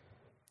 Mm.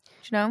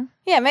 Do you know?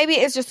 Yeah, maybe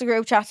it's just a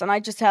group chat and I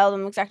just tell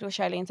them exactly what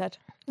Charleen said.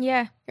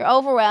 Yeah. You're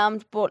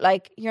overwhelmed, but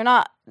like you're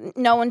not.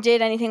 No one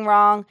did anything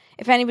wrong.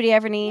 If anybody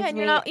ever needs Yeah, and me,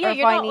 you're not. Yeah, or if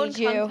you're I not need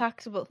you,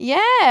 uncontactable.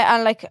 yeah,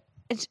 and like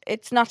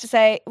it's not to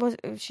say well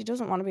she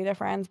doesn't want to be their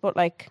friends, but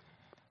like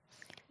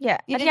Yeah.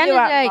 You At the didn't end do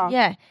of the anything day, wrong.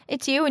 yeah,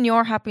 it's you and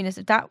your happiness.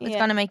 If that is Yeah.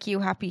 going to make you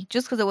happy,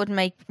 just because it wouldn't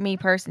make me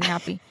personally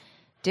happy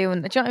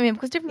doing that. Do you know what I mean?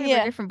 Because different people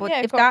Yeah. are different. But Yeah,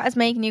 of if that is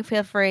making you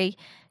feel free,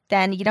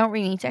 then you don't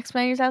really need to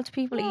explain yourself to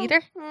people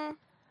either. mm,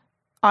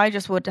 I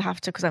just would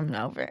have to because I'm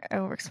over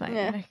explaining.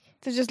 Yeah. Like,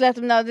 to just let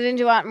them know they didn't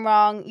do anything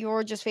wrong.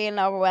 You're just feeling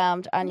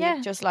overwhelmed, and Yeah.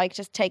 you just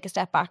take a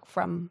step back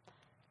from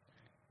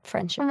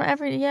friendship. from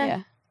every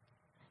yeah.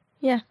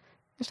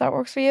 If that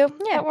works for you,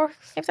 Yeah. that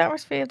works. If that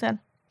works for you, then.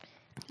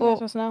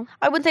 Let us know.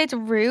 I wouldn't say it's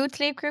rude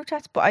to leave group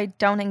chats, but I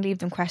don't think leave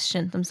them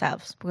question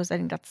themselves because I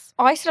think that's.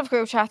 I still have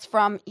group chats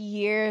from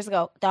years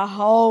ago, the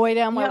whole way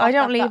down my. I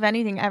don't WhatsApp leave that-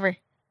 anything ever.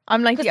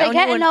 I'm like 'Cause the they only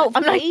get a one. I'm like the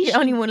notification.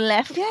 only one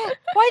left. Yeah.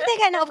 Why did they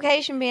get a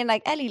notification being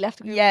like Ellie left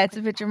the group? Yeah, it's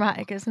a bit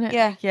dramatic, isn't it?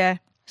 Yeah. Yeah.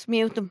 Just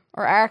mute them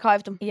or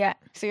archive them. Yeah.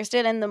 So you're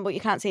still in them, but you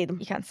can't see them.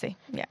 You can't see.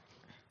 Yeah.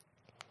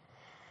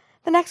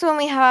 The next one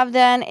we have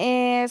then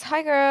is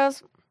hi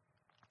girls.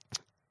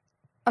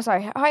 Oh,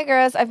 sorry. Hi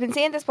girls. I've been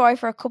seeing this boy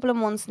for a couple of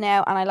months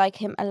now and I like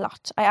him a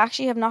lot. I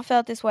actually have not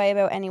felt this way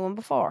about anyone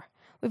before.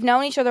 We've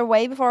known each other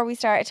way before we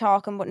started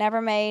talking but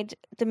never made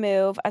the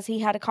move as he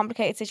had a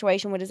complicated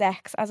situation with his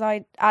ex,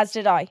 as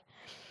did I.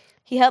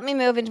 He helped me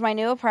move into my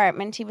new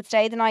apartment. He would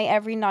stay the night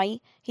every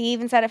night. He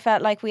even said it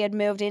felt like we had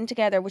moved in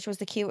together, which was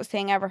the cutest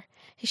thing ever.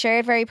 He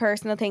shared very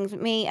personal things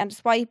with me, and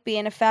despite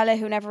being a fella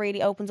who never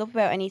really opens up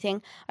about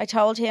anything, I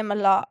told him a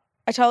lot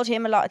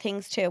of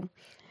things too.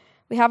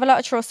 We have a lot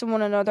of trust in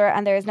one another,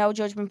 and there is no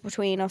judgment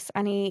between us.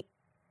 And he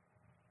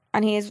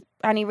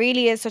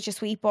really is such a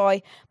sweet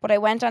boy. But I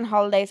went on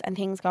holidays, and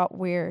things got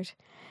weird.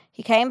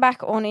 He came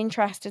back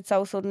uninterested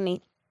so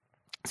suddenly.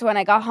 So when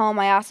I got home,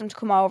 I asked him to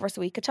come over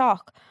so we could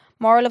talk.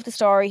 Moral of the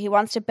story, he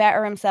wants to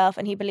better himself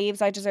and he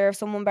believes I deserve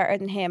someone better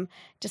than him.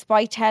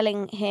 Despite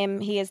telling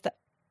him he is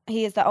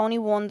the only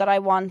one that I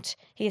want,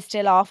 he is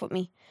still off with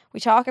me.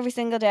 We talk every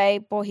single day,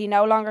 but he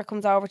no longer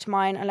comes over to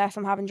mine unless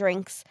I'm having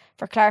drinks.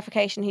 For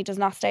clarification, he does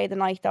not stay the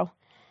night though.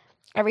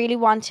 I really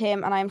want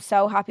him and I am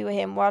so happy with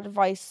him. What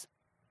advice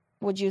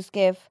would you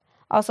give?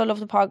 Also love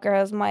the pod,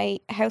 girls. My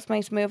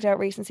housemates moved out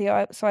recently,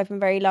 so I've been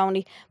very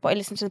lonely. But I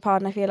listen to the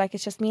pod and I feel like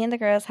it's just me and the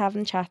girls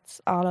having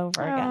chats all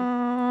over again.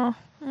 Oh,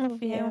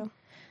 love you.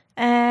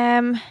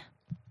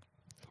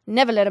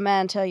 Never let a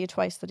man tell you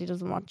twice that he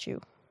doesn't want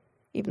you.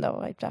 Even though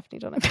I've definitely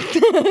done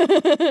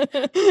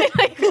it.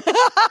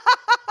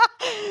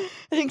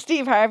 I think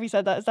Steve Harvey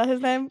said that. Is that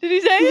his name? Did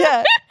he say it?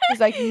 Yeah. He's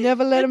like,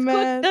 never let a That's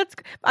man. good.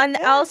 And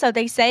also,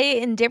 they say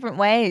it in different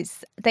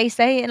ways. They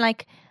say it in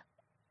like,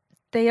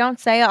 they don't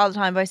say it all the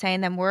time by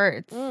saying them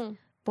words,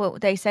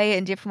 but they say it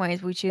in different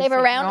ways. We choose. They have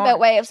a roundabout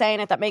way of saying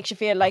it that makes you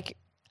feel like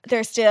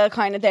they're still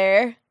kind of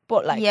there,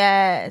 but like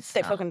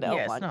they fucking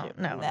don't want you.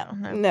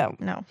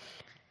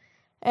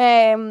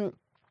 No.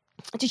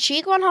 Did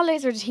she go on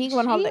holidays or did he go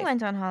on holidays? She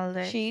went on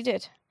holidays. She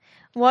did.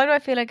 Why do I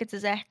feel like it's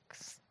his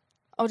ex?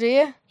 Oh, do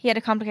you? He had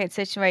a complicated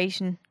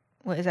situation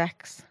with his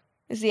ex.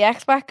 Is the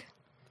ex back?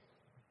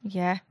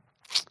 Yeah.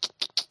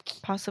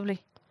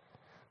 Possibly.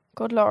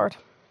 Good Lord.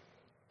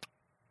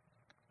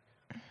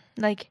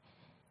 Like,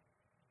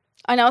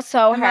 I know it's so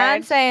a hard.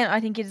 man saying,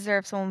 I think you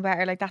deserve someone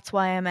better, like, that's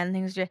why I'm ending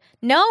things with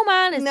you. No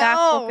man is that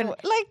fucking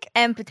like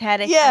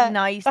empathetic and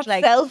nice. That's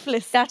like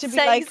selfless. That to be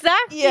like,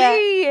 exactly.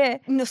 Yeah.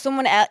 No,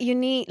 someone else, you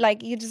need,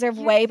 like, you deserve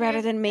way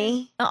better than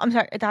me. Oh, I'm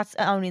sorry, that's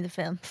only the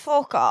film.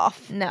 Fuck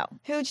off. No.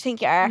 Who do you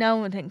think you are? No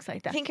one thinks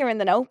like that. I think you're in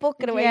the Notebook.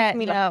 Get away from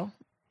me. No.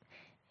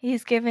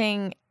 He's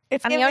giving... He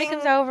only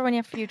comes over when you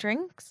have a few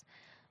drinks.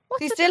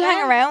 You still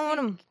hang around with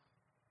him.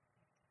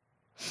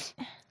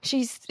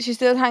 She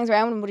still hangs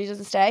around with him, but he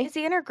doesn't stay. Is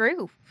he in her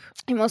group?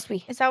 He must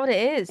be. Is that what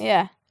it is?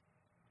 Yeah.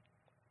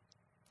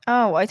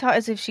 Oh, I thought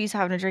as if she's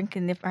having a drink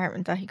in the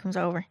apartment that he comes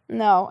over.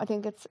 No, I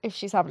think it's if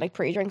she's having like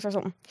pre-drinks or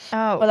something.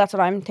 Oh. Well, that's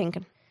what I'm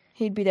thinking.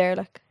 He'd be there,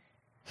 like.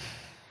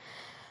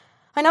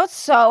 I know it's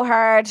so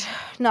hard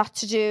not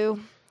to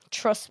do.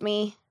 Trust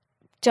me.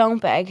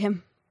 Don't beg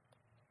him.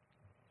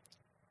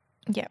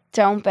 Yeah.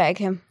 Don't beg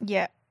him.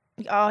 Yeah.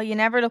 Oh, you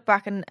never look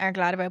back and are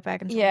glad about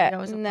begging. Yeah,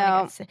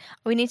 no.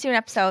 We need to do an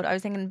episode. I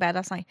was thinking in bed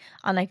last night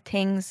on like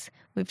things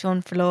we've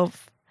done for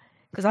love,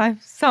 because I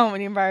have so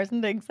many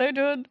embarrassing things I've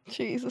done.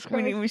 Jesus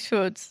Christ. We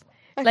should.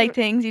 Like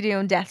things you do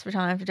in desperate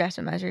times for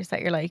desperate measures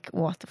that you're like,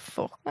 what the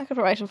fuck? I could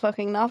write a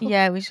fucking novel.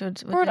 Yeah, we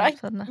should. I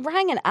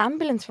rang an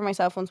ambulance for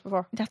myself once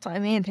before. That's what I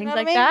mean. Things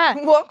like that.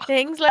 What?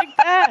 Things like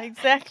that.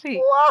 Exactly.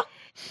 What?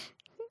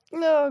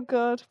 Oh,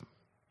 God.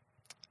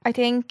 I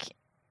think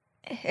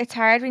it's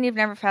hard when you've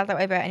never felt that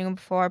way about anyone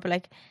before, but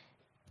like,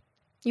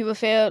 you will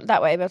feel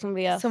that way about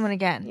somebody else. Someone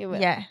again. You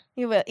will. Yeah.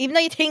 You will. Even though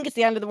you think it's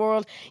the end of the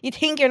world, you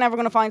think you're never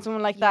going to find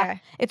someone like that. Yeah.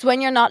 It's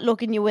when you're not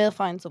looking, you will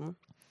find someone.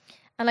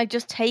 And like,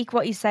 just take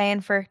what he's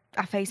saying for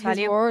at face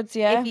value. His words,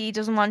 yeah. If he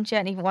doesn't want you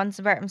and he wants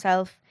to better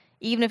himself,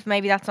 even if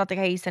maybe that's not the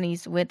case and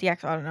he's with the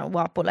ex, I don't know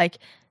what, but like,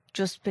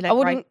 just be like, I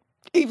wouldn't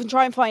even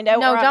try and find out.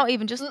 No, don't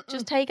even. Just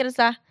take it as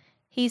that.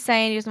 He's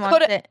saying he doesn't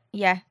want it.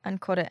 Yeah,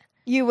 and cut it.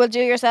 You will do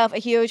yourself a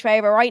huge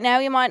favour. Right now,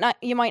 you might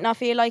not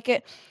feel like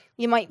it.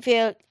 You might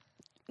feel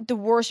the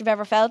worst you've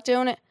ever felt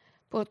doing it.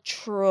 But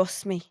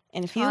trust me,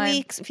 in a few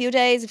weeks, a few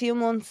days, a few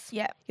months,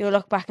 you'll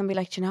look back and be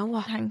like, do you know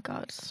what? Thank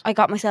God. I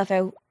got myself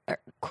out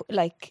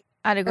like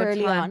at a good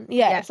early time. on.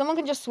 Yeah, if someone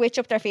can just switch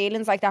up their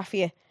feelings like that for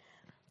you,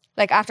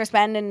 like after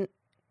spending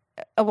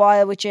a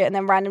while with you and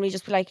then randomly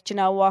just be like, do you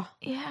know what?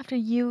 Yeah, after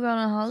you go on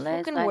a holiday.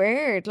 It's fucking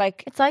weird.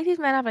 Like, it's like these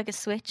men have like a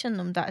switch in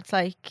them that it's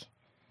like...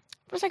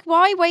 It's like,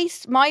 why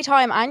waste my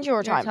time and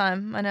your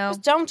time? I know.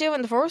 Just don't do it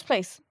in the first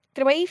place.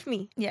 Get away from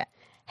me. Yeah.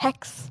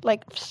 Hex,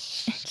 like,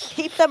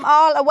 keep them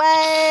all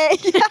away.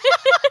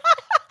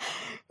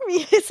 Me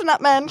hissing at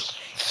men.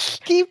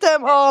 Keep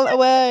them all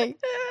away.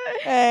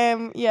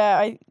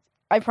 Yeah,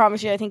 I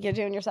promise you, I think you're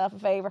doing yourself a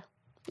favour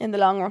in the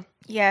long run.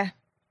 Yeah.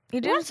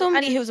 You're doing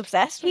somebody who's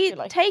obsessed with you.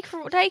 Like. Take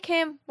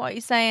him, what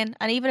he's saying,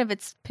 and even if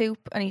it's poop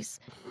and it's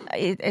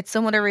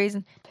some other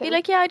reason, poop. Be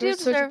like, yeah, I do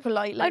deserve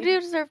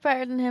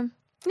better than him.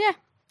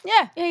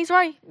 Yeah, he's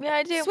right. Yeah,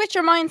 I do. Switch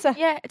your mindset.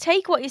 Yeah,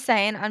 take what he's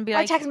saying and be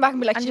like, I text him back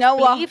and be like, you know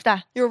what? Believe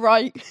that. You're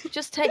right.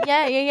 Just take,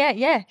 yeah.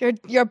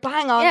 You're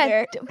bang on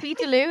there. Be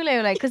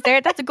delulu, like, because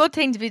that's a good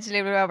thing to be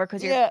delulu over,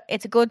 because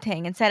it's a good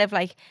thing, instead of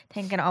like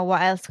thinking, oh,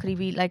 what else could he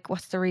be, like,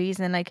 what's the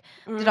reason, like,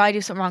 did I do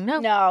something wrong?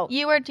 No,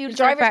 you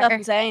deserve better.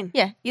 Insane.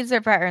 Yeah, you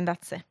deserve better, and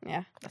that's it.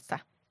 Yeah, that's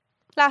that.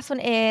 Last one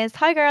is,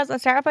 hi girls, I'll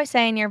start off by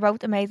saying you're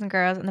both amazing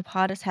girls and the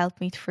pod has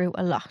helped me through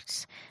a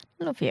lot.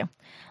 Love you.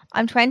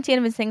 I'm 20 and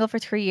I've been single for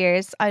 3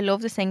 years. I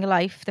love the single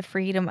life, the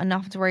freedom, and not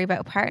having to worry about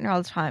a partner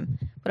all the time.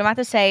 But I'm at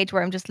the stage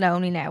where I'm just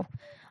lonely now.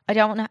 I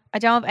don't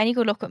have any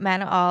good luck with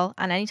men at all,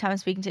 and anytime I'm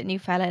speaking to a new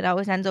fella, it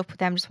always ends up with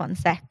them just wanting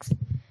sex.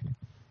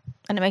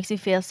 And it makes me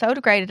feel so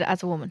degraded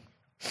as a woman.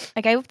 I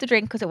gave up the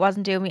drink because it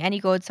wasn't doing me any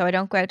good, so I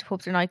don't go out to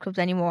pubs or nightclubs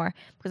anymore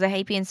because I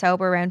hate being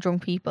sober around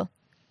drunk people.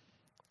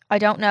 I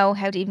don't know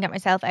how to even get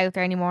myself out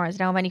there anymore, as I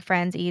don't have any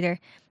friends either.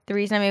 The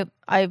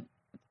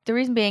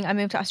reason being, I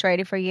moved to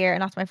Australia for a year and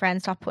lots of my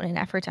friends stopped putting in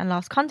effort and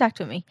lost contact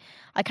with me.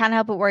 I can't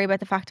help but worry about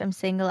the fact I'm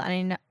single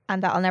and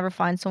that I'll never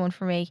find someone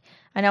for me.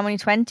 I know I'm only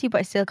 20, but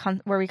I still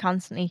worry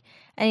constantly.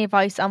 Any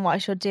advice on what I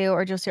should do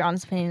or just your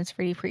honest opinion is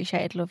really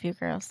appreciated. Love you,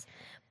 girls.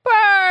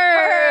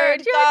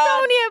 Bird! You're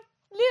only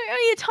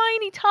a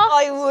tiny top.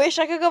 I wish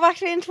I could go back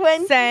to being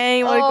 20.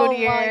 Same, what a good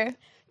year.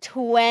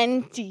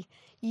 20.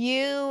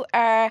 You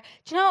are...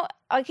 Do you know,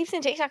 I keep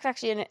saying TikToks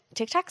actually.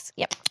 TikToks?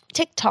 Yep.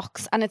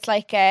 TikToks. And it's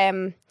like...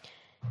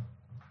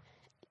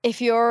 If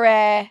you're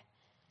a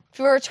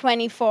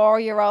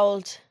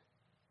 24-year-old,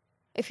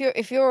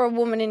 if you're a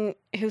woman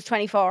who's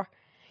 24,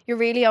 you're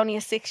really only a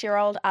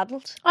 6-year-old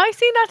adult. I've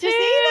seen that too. you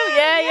see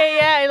that?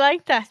 Yeah. I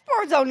like that.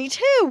 Bird's only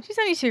 2. She's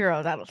only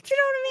 2-year-old adult. Do you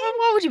know what I mean?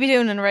 What would you be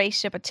doing in a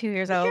relationship at 2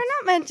 years old? You're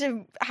not meant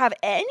to have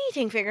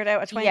anything figured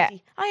out at 20. Yeah.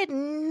 I had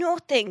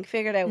nothing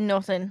figured out.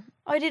 Nothing.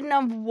 I didn't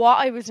know what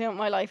I was doing with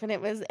my life, and it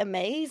was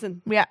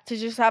amazing. Yeah. To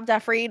just have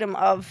that freedom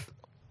of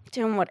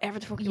doing whatever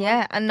the fuck you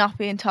Yeah, and not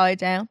being tied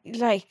down. want.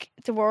 Like,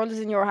 the world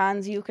is in your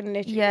hands. You can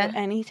literally do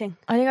anything.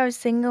 I think I was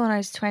single when I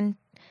was 20.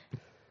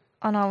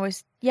 And I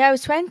was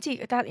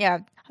 20. I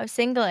was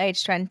single at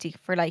age 20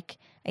 for like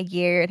a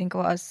year, I think it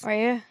was. Are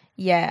you?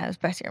 Yeah, it was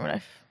best year of my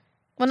life.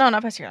 Well, no,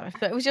 not best year of my life,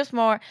 but it was just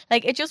more,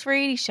 like, it just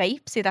really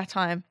shapes you that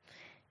time.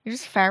 You're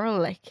just feral,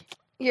 like.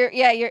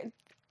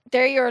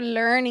 They're your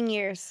learning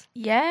years.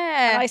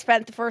 Yeah. And I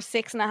spent the first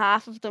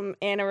 6.5 of them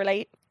in a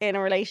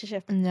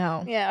relationship.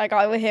 No. Yeah, I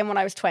got with him when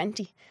I was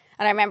 20.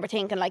 And I remember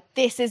thinking, like,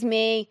 this is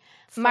me,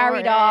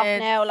 married off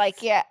now,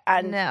 like, yeah.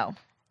 And no.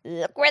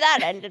 Look where that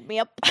ended me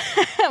up.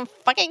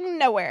 Fucking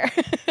nowhere.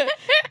 You know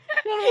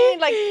what I mean?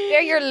 Like,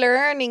 they're your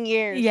learning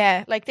years.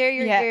 Yeah. Like, they're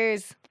your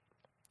years.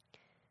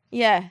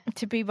 Yeah.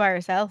 To be by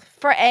yourself.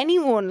 For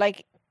anyone,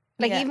 like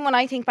even when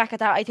I think back at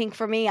that, I think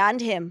for me and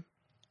him.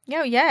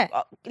 Oh, yeah.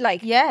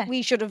 Like,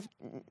 we should have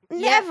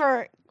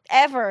never,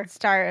 ever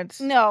started.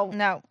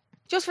 No.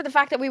 Just for the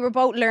fact that we were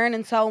both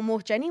learning so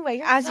much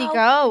anyway. As you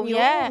go,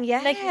 young,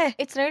 yeah. Like,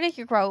 it's nearly like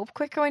you grow up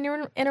quicker when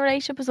you're in a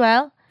relationship as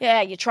well.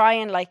 Yeah, you try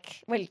and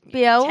like, well,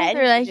 be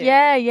older, like,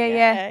 yeah.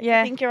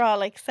 You think you're all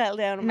like settled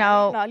down.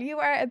 No. You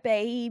are a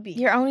baby.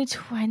 You're only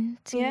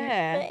 20.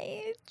 Yeah.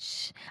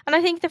 Bitch. And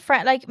I think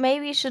like,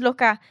 maybe you should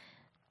look at,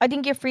 I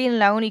think you're feeling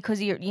lonely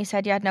because you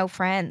said you had no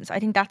friends. I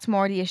think that's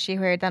more the issue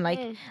here than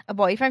like a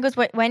boyfriend.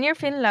 Because when you're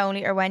feeling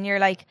lonely, or when you're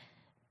like,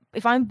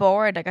 if I'm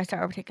bored, like, I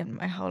start overthinking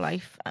my whole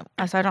life.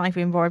 So I don't like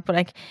being bored, but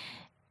like,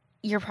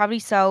 you're probably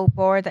so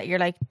bored that you're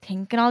like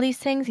thinking all these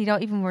things. You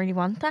don't even really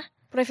want that.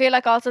 But I feel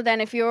like also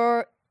then if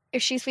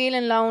she's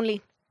feeling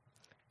lonely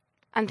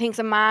and thinks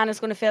a man is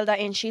going to fill that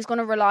in, she's going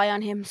to rely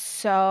on him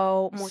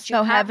so much.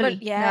 So heavily.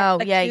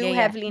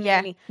 Heavily.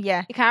 Nearly.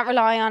 Yeah. You can't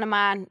rely on a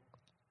man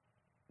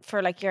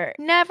for like your...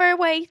 Never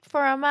wait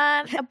for a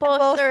man, a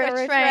bus or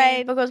a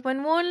train. Because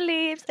when one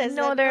leaves, there's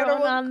another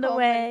one on the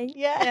way.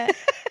 Yeah.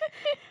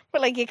 But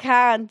like, you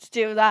can't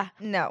do that.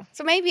 No.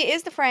 So maybe it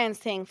is the friends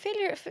thing.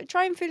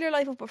 Try and fill your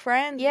life up with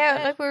friends.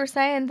 Yeah, like we were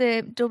saying,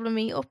 the Dublin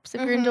meetups.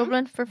 If you're in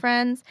Dublin for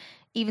friends,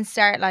 even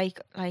start like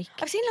I've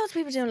seen loads of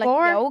people doing like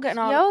yoga and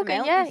all.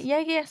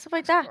 Yeah, stuff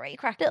like that. Great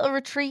crack. Little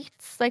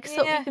retreats, like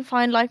something you can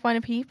find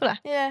like-minded people at.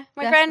 Yeah,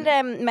 my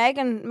friend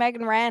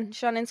Megan Wren,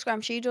 she's on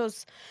Instagram. She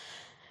does.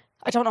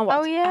 I don't know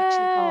what it's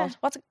actually called.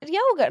 What's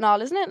yoga and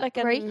all, isn't it? Like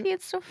Reiki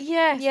and stuff.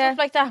 Yeah, stuff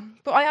like that.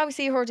 But I always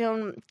see her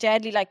doing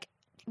deadly like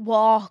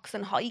walks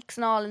and hikes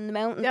and all in the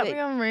mountains. That'd be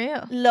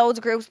unreal. Loads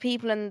of groups of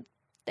people and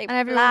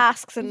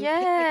flasks and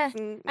picnics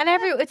and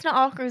it's not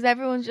awkward because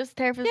everyone's just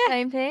there for the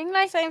same thing,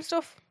 like same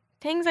stuff.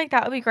 Things like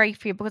that would be great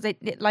for you because,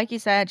 like you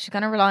said, she's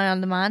gonna rely on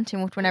the man too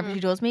much whenever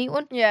she does meet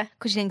one. Yeah,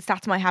 because she thinks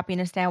that's my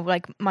happiness now.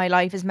 Like, my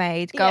life is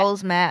made,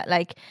 goals met.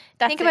 Like,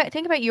 think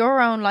about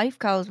your own life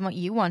goals and what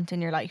you want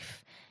in your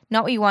life,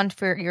 not what you want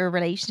for your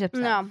relationship.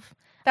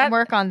 And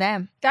work on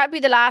them. That'd be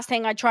the last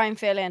thing I'd try and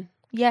fill in.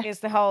 Yeah, is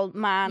the whole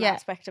man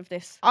aspect of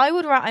this. I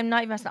would. I'm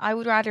not even. I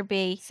would rather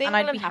be single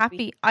and I'd be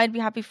happy. I'd be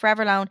happy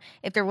forever alone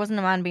if there wasn't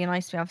a man being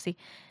nice to me. Obviously,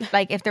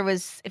 like if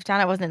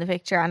Janet wasn't in the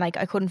picture and like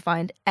I couldn't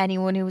find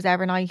anyone who was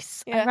ever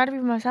nice, I'd rather be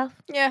with myself.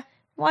 Yeah.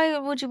 Why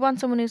would you want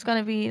someone who's going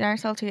to be an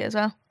arsehole to you as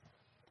well?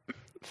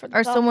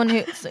 Or someone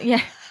who,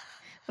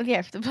 Well,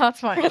 yeah, for the plot's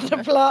fine. For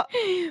the plot.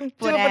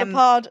 But, for the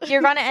pod.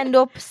 You're going to end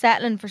up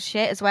settling for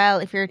shit as well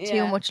if you're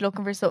too much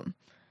looking for something.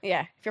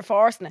 Yeah, if you're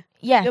forcing it.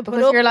 Yeah, you'll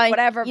because you're like,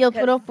 whatever. You'll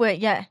put up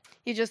with,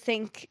 You just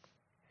think,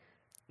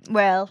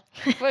 well,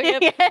 that's all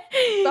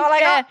I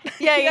got.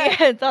 Yeah.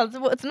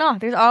 It's not.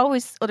 There's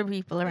always other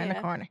people around the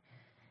corner.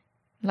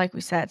 Like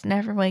we said,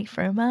 never wait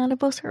for a man, a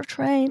bus, or a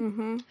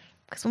train.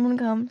 Because someone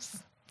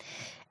comes.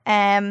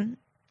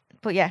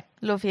 But yeah,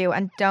 love you.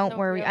 And don't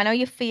worry. I know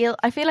I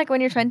feel like when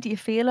you're 20, you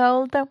feel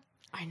old though.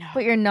 I know.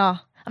 But you're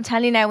not. I'm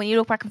telling you now, when you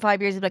look back in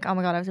 5 years, you'll be like, oh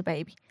my God, I was a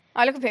baby.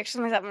 I look at pictures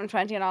of myself when I'm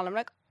 20 and all, I'm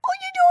like, oh,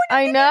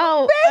 I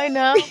know.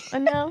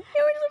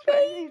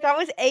 That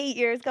was 8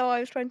 years ago. I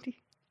was 20.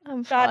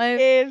 I'm 5.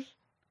 That is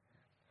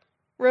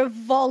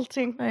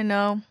revolting. I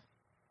know.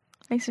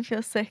 Makes me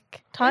feel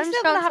sick. I'm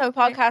still going to have a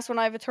podcast when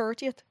I have a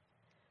 30th.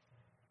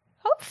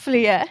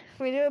 Hopefully, yeah.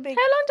 We do a big...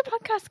 How long do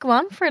podcasts go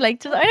on for?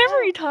 Like, I never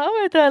really thought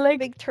about that. Like,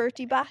 big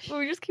 30 bash.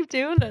 We just keep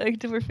doing it like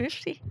till we're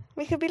 50.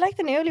 We could be like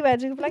the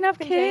newlyweds. We could be like have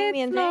kids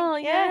Jamie and all,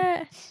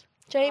 yeah.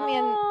 Jamie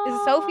and... Is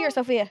it Sophie or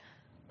Sophia?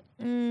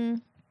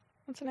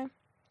 What's her name?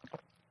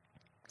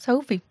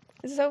 Sophie.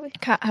 Is it Sophie?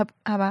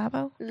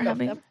 Hababo? Love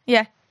them.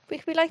 Yeah. We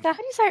could be like that.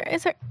 How do you say it?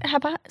 Is there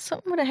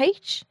something with a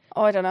H?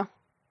 Oh, I don't know.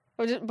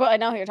 But I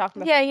know who you're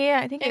talking about.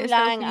 Yeah. I think it was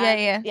Sophie.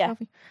 Yeah.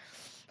 Sophie.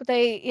 But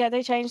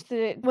they changed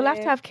the... We'll have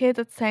to have kids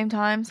at the same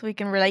time so we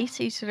can relate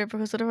to each other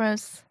because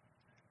otherwise...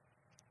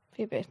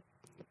 Be a bit...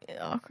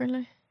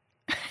 awkwardly.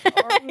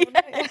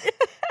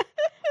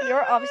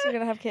 You're obviously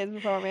going to have kids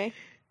before me.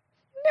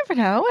 Never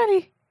know,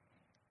 Ellie.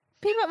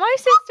 People,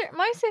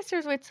 my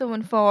sister's with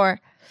someone for,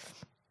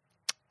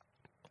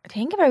 I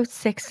think, about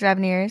 6 or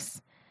 7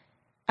 years,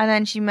 and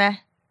then she only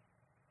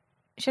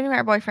met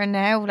her boyfriend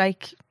now,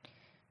 like,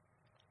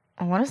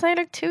 I want to say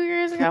like 2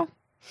 years ago,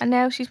 and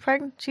now she's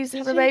pregnant. She's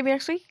having a baby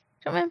next week.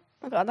 Do you know what I mean?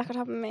 Oh God, that could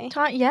happen to me.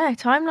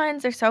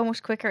 Timelines are so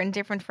much quicker and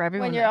different for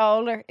everyone. When you're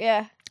older,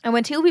 yeah. And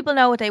when two people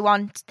know what they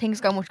want, things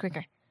go much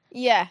quicker.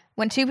 Yeah.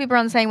 When two people are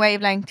on the same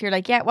wavelength, you're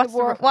like, yeah, what's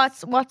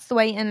the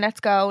waiting?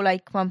 Let's go.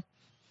 Like, come on.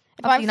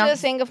 If I'm still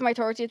single for my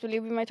 30th, will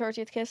you be my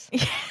 30th kiss?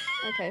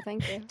 Okay,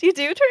 thank you. Do you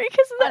do 30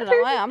 kisses? I don't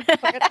know, I am.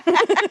 Fuck it.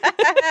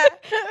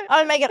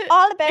 I'll make it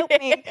all about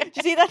me. Do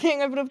you see that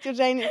thing I put up to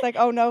Jane? It's like,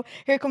 oh no,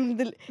 here come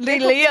the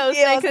Leos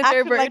making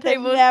their birthday. Like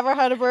they've never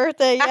had a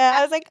birthday. Yeah,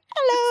 I was like,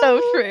 hello.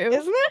 So true.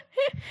 Isn't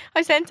it?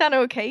 I sent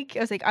Anna a cake. I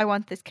was like, I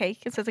want this cake.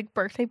 It says like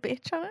birthday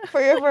bitch on it.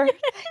 For your birthday.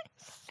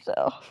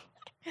 So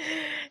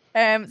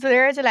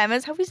there are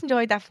dilemmas. Hope you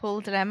enjoyed that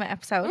full dilemma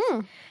episode.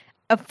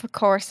 Of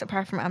course,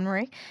 apart from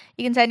Anne-Marie.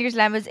 You can send your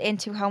dilemmas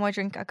into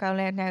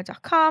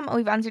homeidrink@goloudnow.com, and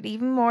we've answered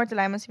even more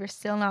dilemmas if you're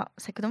still not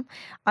sick of them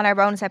on our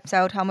bonus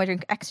episode, Home I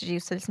Drink Extra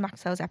Juice. So listen back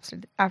to those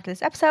episodes after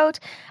this episode.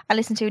 I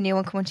listen to a new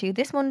one coming to you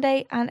this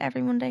Monday and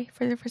every Monday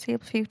for the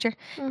foreseeable future.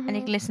 And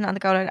you can listen on the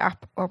Go Loud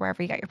app or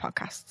wherever you get your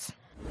podcasts.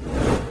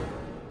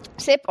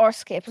 Sip or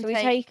skip? So we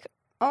take...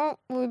 Oh,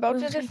 we both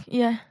did it?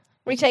 Yeah.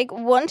 We take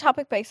one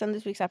topic based on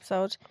this week's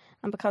episode,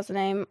 and because the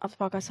name of the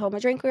podcast is Hold My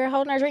Drink, we are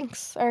holding our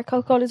drinks, our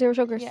Coca-Cola Zero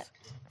Sugars. Yeah.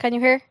 Can you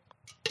hear?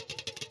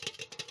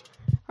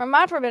 We're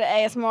mad for a bit of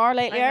ASMR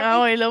lately,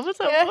 aren't we? I love it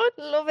so much.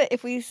 Love it.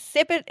 If we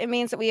sip it, it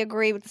means that we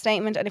agree with the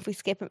statement, and if we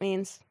skip, it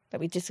means that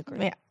we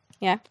disagree.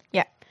 Yeah.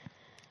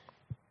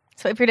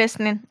 So if you're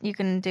listening, you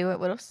can do it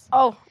with us.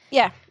 Oh,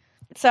 yeah.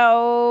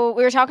 So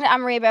we were talking to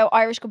Anne-Marie about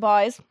Irish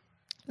goodbyes.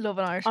 Love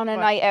an Irish on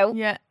goodbye. A night out.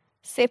 Yeah.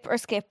 Sip or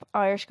skip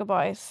Irish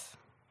goodbyes.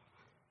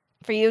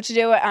 For you to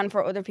do it and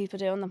for other people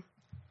doing them.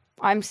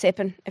 I'm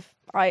sipping. If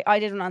I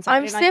did one on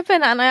Saturday night. I'm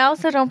sipping, and I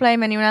also don't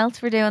blame anyone else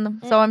for doing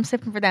them. So I'm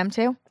sipping for them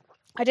too.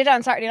 I did it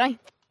on Saturday night.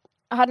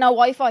 I had no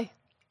Wi-Fi,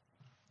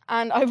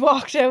 and I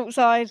walked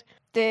outside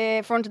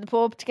the front of the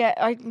pub to get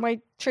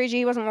my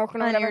 3G wasn't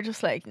working. And you were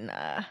just like,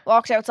 nah.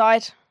 Walked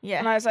outside. Yeah.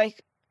 And I was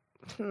like,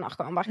 I'm not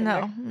going back in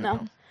there.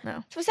 No.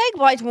 So we say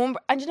goodbye to one,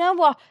 and you know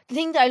what? The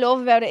thing that I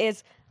love about it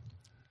is,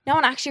 no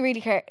one actually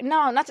really cares.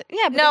 No, not to,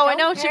 yeah. But no, I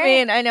know what you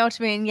mean. I know what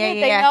you mean. Yeah.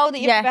 They know that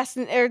you're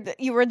investing, or that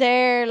you were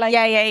there. Like,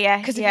 yeah.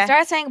 Because if you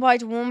start saying goodbye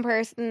to one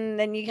person,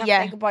 then you have to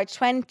say goodbye to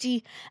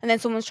 20, and then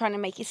someone's trying to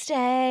make you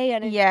stay,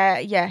 and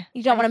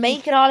you don't want to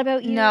make it all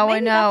about you. No, Maybe I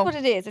know that's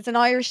what it is. It's an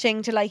Irish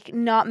thing to like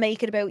not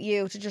make it about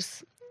you, to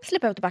just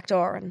slip out the back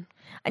door and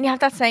you have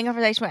that saying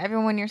conversation with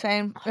everyone when you're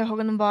saying you're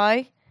hugging them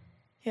bye.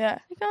 Yeah.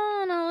 Like,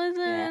 oh no,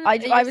 listen.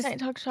 Yeah. I was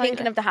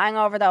thinking of The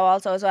Hangover though,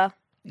 also as well.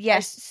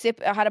 Yes.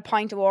 I had a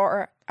pint of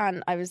water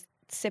and I was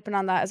sipping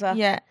on that as well.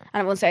 Yeah.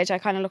 And at one stage I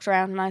kind of looked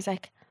around and I was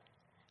like,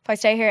 if I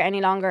stay here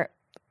any longer,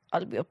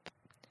 I'll be up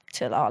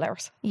till all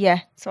hours.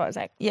 Yeah. So I was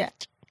like,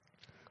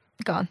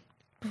 gone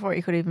before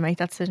you could even make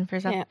that decision for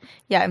yourself.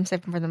 Yeah, I'm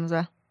sipping for them as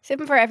well.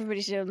 Sipping for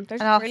everybody to do them.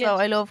 And also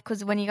I love,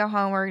 because when you go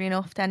home early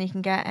enough, then you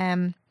can get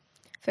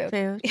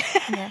food.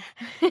 Yeah.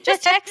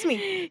 Just text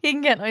me. You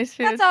can get nice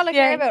food. That's all I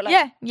care about.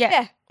 Like,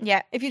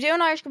 yeah. If you do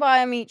an Irish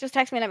goodbye on me, just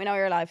text me and let me know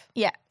you're alive.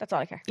 Yeah. That's all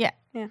I care. Yeah.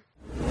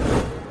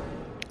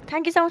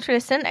 Thank you so much for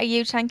listening. A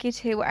huge thank you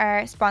to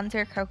our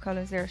sponsor,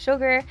 Coca-Cola Zero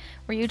Sugar.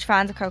 We're huge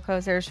fans of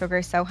Coca-Cola Zero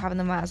Sugar, so having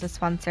them as a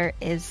sponsor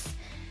is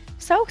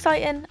so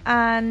exciting.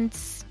 And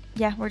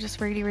yeah, we're just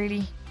really,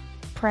 really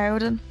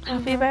proud and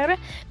happy about it.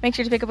 Make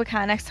sure to pick up a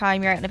can next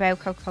time you're out and about.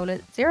 Coca-Cola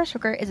Zero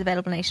Sugar is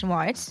available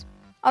nationwide.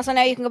 Also,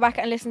 now you can go back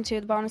and listen to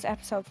the bonus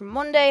episode from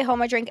Monday,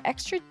 Home I Drink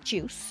Extra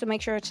Juice. So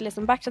make sure to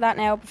listen back to that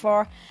now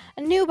before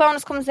a new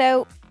bonus comes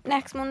out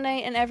next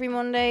Monday and every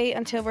Monday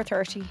until we're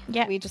 30.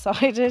 Yeah. We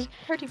decided.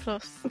 30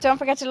 plus. Don't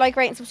forget to like,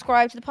 rate and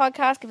subscribe to the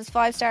podcast. Give us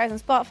 5 stars on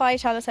Spotify.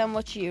 Tell us how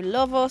much you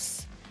love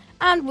us.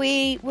 And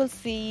we will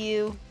see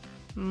you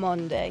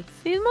Monday.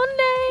 See you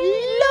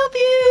Monday. Love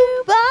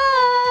you.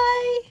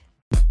 Bye.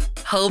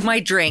 Hold My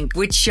Drink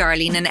with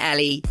Charleen and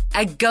Ellie,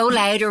 a Go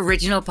Loud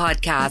original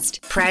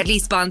podcast, proudly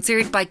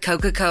sponsored by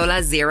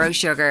Coca-Cola Zero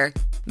Sugar.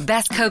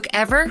 Best Coke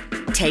ever?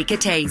 Take a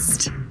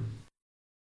taste.